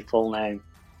name. I need full name.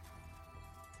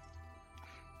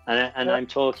 And I'm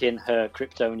talking her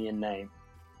Kryptonian name.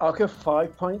 I'll go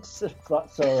 5 points if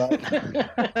that's all right.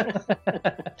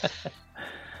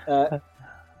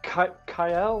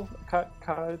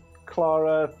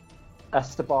 Clara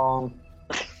Esteban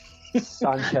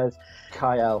Sanchez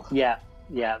Kyle. Yeah.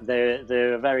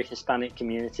 They're a very Hispanic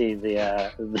community.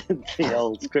 The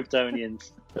old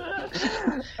Kryptonians.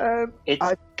 It's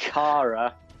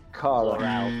Kara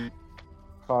Zor-El.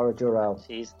 Kara Jor-El.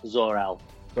 She's Zor-El.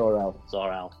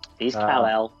 Zor-El. He's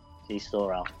Kal-El. She's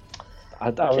Zor-El. I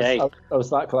Okay. was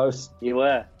that close. You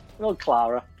were. Well,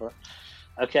 Clara. But...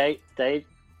 Okay, Dave.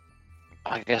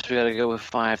 I guess we got to go with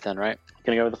 5 then, right?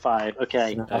 Gonna go with a 5.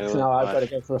 Okay. No, go I've with got to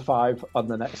go for a 5 on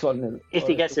the next one. If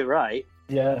he gets it right,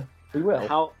 yeah, we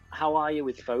will. how are you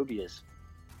with phobias?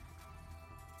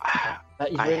 I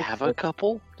have a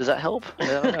couple. Does that help? I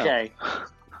don't know. Okay.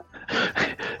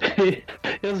 He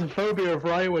has a phobia of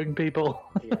right-wing people.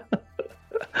 Yeah.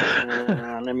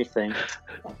 Let me think.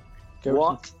 Go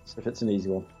What if it's an easy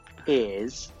one?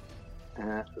 is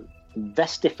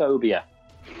vestiphobia?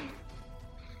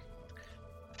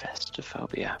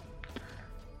 Vestophobia.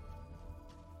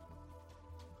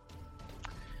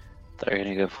 They're going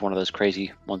to go for one of those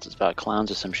crazy ones that's about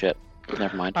clowns or some shit.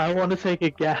 Never mind. I want to take a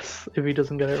guess if he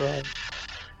doesn't get it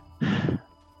right.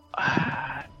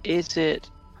 Is it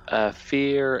a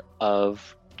fear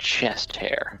of chest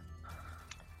hair?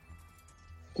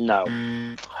 No.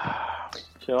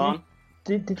 Sean?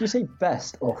 Did you say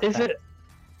best or Is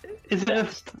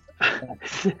fest?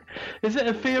 is it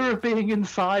a fear of being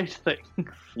inside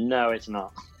things? No, it's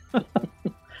not.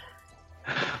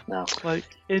 No. Like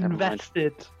mind.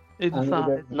 invested I'm gonna inside.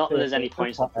 go- Not that there's any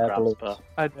points up for grabs, but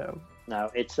I know. no,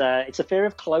 it's a fear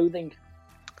of clothing.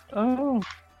 Oh.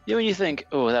 Yeah, when you think,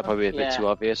 oh, that'd probably be a bit Yeah. too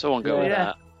obvious, I won't go with Yeah.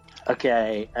 that.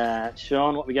 Okay,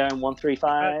 Sean, what we going? 1, 3,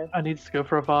 5. I need to go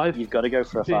for a 5. You've got to go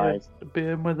for a 5. Be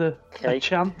in with a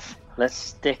chance. Let's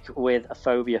stick with a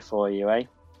phobia for you, eh?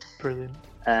 Brilliant.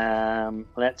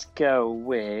 Let's go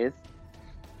with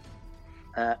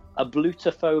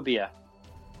ablutophobia.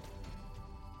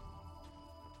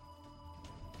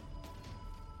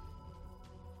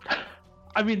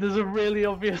 I mean, there's a really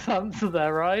obvious answer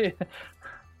there, right?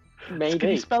 Maybe. Can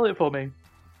you spell it for me?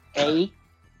 A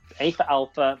for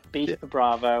Alpha, B for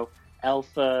Bravo, L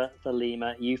for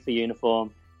Lima, U for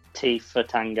Uniform, T for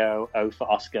Tango, O for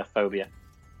Oscar, phobia.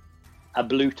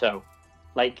 Abluto.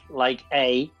 Like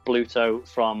a Bluto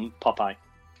from Popeye.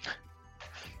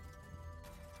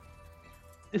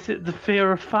 Is it the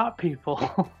fear of fat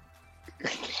people?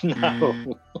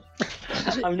 No.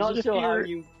 I'm not sure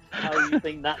how you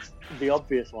think that's the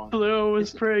obvious one. Blue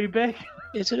was pretty big.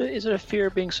 Is it a fear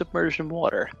of being submerged in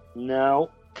water? No.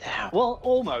 Damn. Well,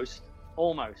 almost.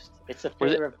 It's a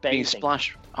fear of bathing. Being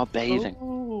splashed? Oh,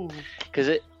 bathing.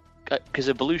 Because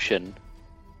ablution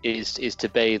is to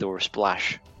bathe or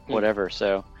splash, whatever.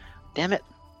 So, damn it.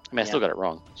 I mean, I still got it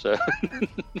wrong. So,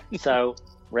 So,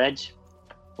 Reg,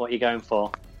 what are you going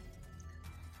for?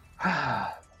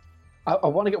 I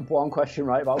want to get one question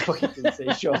right about fucking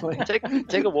DC, surely. take a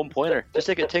 1-pointer. Just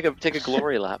take a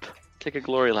glory lap. Take a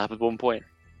glory lap with 1 point.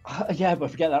 Yeah, but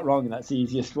if I get that wrong, that's the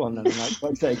easiest one. Then,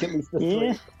 like take at least the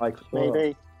 3. Like,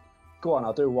 Maybe. Go on,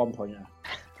 I'll do a 1-pointer.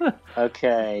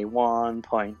 Okay, 1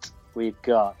 point. We've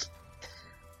got.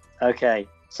 Okay,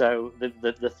 so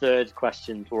the third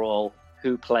questions were all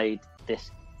who played this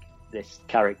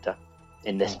character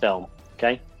in this film.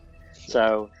 Okay,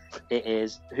 so it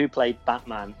is who played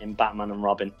Batman in Batman and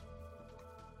Robin.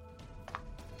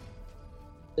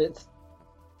 Is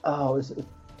it?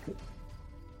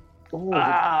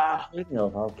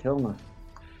 Val Kilmer.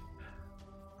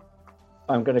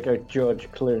 I'm going to go George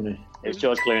Clooney. It was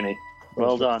George Clooney.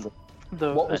 Well done.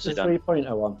 What was the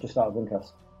 3-pointer one? Just out of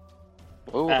interest.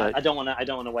 I don't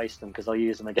want to waste them because I'll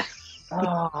use them again.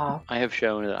 I have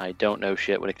shown that I don't know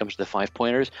shit when it comes to the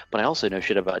 5-pointers, but I also know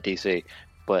shit about DC.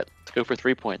 But let's go for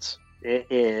 3 points. It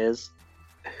is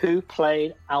who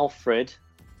played Alfred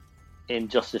in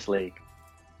Justice League.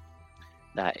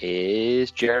 That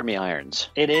is Jeremy Irons.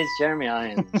 It is Jeremy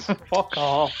Irons. Fuck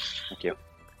off. Thank you.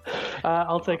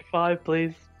 I'll take 5,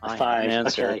 please. 5.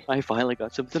 Answer. Okay. I finally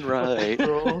got something right.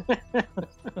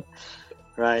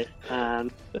 Right.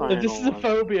 And If this is a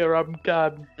phobia, I'm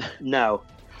gone. No.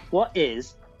 What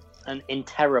is an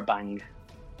interrobang?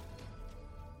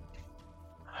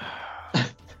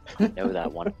 I know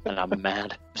that one, and I'm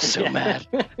mad. So mad.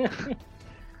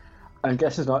 I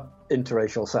guess it's not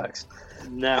interracial sex.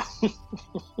 No.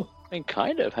 I mean,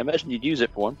 kind of. I imagine you'd use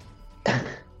it for one.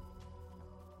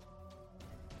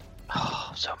 Oh,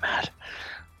 I'm so mad.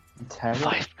 A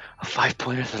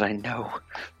 5-pointer that I know.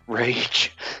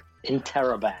 Rage.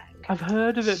 Interrobang. I've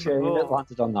heard of it Shame before. it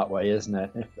landed on that way, isn't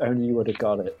it? If only you would have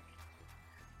got it.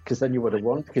 Because then you would have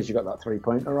won, because you got that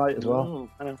 3-pointer right as well.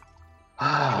 I know.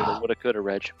 Shoulda, woulda, coulda,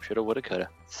 Reg. Shoulda, woulda, coulda.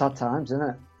 Sad times, isn't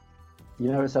it?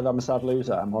 You know, I said I'm a sad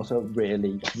loser. I'm also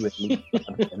really, really.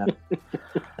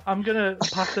 I'm going to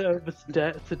pass it over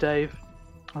to Dave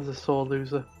as a sore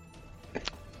loser.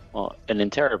 Well, an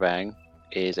interrobang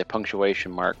is a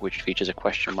punctuation mark which features a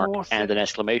question mark and an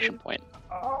exclamation point,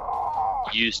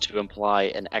 used to imply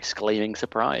an exclaiming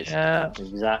surprise. Yeah,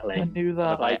 Exactly. I knew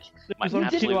that. Like, my You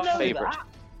didn't absolute know favorite.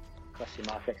 Question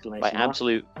mark, exclamation My mark.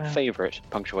 absolute favorite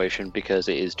punctuation, because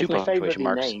it is 2 It's my punctuation favourite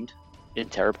marks. named.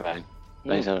 Interrobang.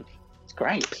 It's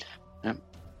great.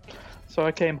 So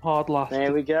I came hard last.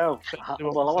 There we go. Do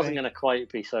what Well, I I'm wasn't saying. going to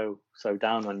quite be so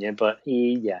down on you, but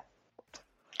yeah.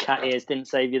 Cat ears didn't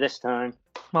save you this time.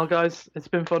 Well, guys, it's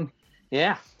been fun.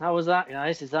 Yeah, how was that,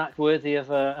 guys? Is that worthy of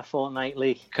a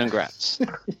fortnightly Congrats.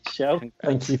 show?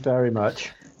 Thank you very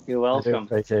much. You're welcome.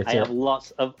 appreciate I it. have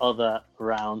lots of other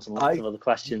rounds and lots of other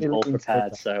questions really all enjoyed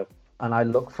prepared. that. So And I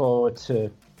look forward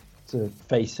to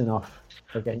facing off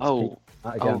against people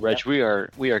again. Reg, we are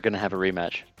going to have a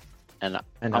rematch, and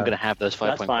I'm going to have those 5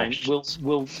 that's point fine. questions.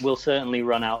 We'll certainly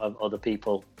run out of other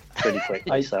people pretty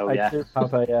quickly. I yeah.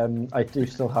 I do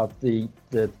still have the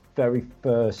very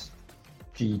first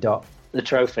G dot. The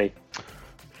trophy.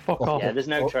 Fuck off. Yeah, there's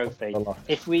no Oh, trophy. oh, oh.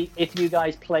 If you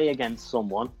guys play against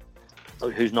someone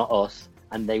who's not us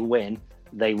and they win,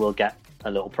 they will get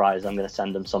a little prize. I'm going to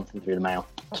send them something through the mail,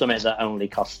 something that only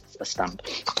costs a stamp.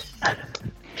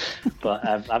 But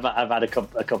I've had a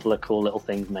couple of cool little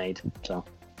things made. So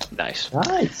Nice.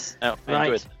 Nice. Oh, I Right.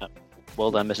 enjoyed that.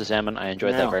 Well done, Mrs. Salmon. I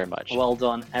enjoyed that very much. Well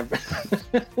done,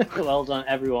 well done,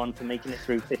 everyone, for making it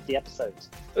through 50 episodes.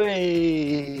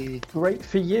 Hey. Great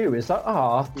for you. Is that?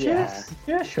 Yeah.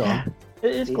 Yeah, sure.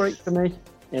 It is great for me.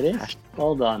 It is.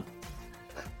 Well done.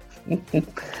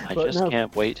 I just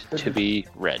can't wait to be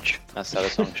Reg. That's how the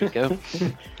song should go.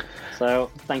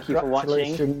 So, thank you for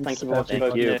watching. Congratulations, Thank you for watching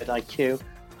both Nerd IQ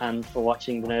and for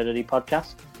watching the Nerdy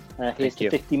podcast. Here's to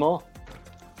 50 more.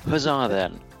 Huzzah,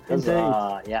 then.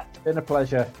 Huzzah, yeah. It's been a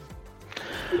pleasure.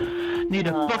 Need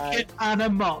a bucket and a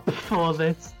mop for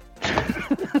this.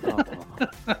 I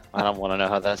don't want to know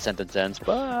how that sentence ends.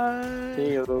 Bye.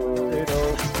 See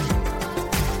you.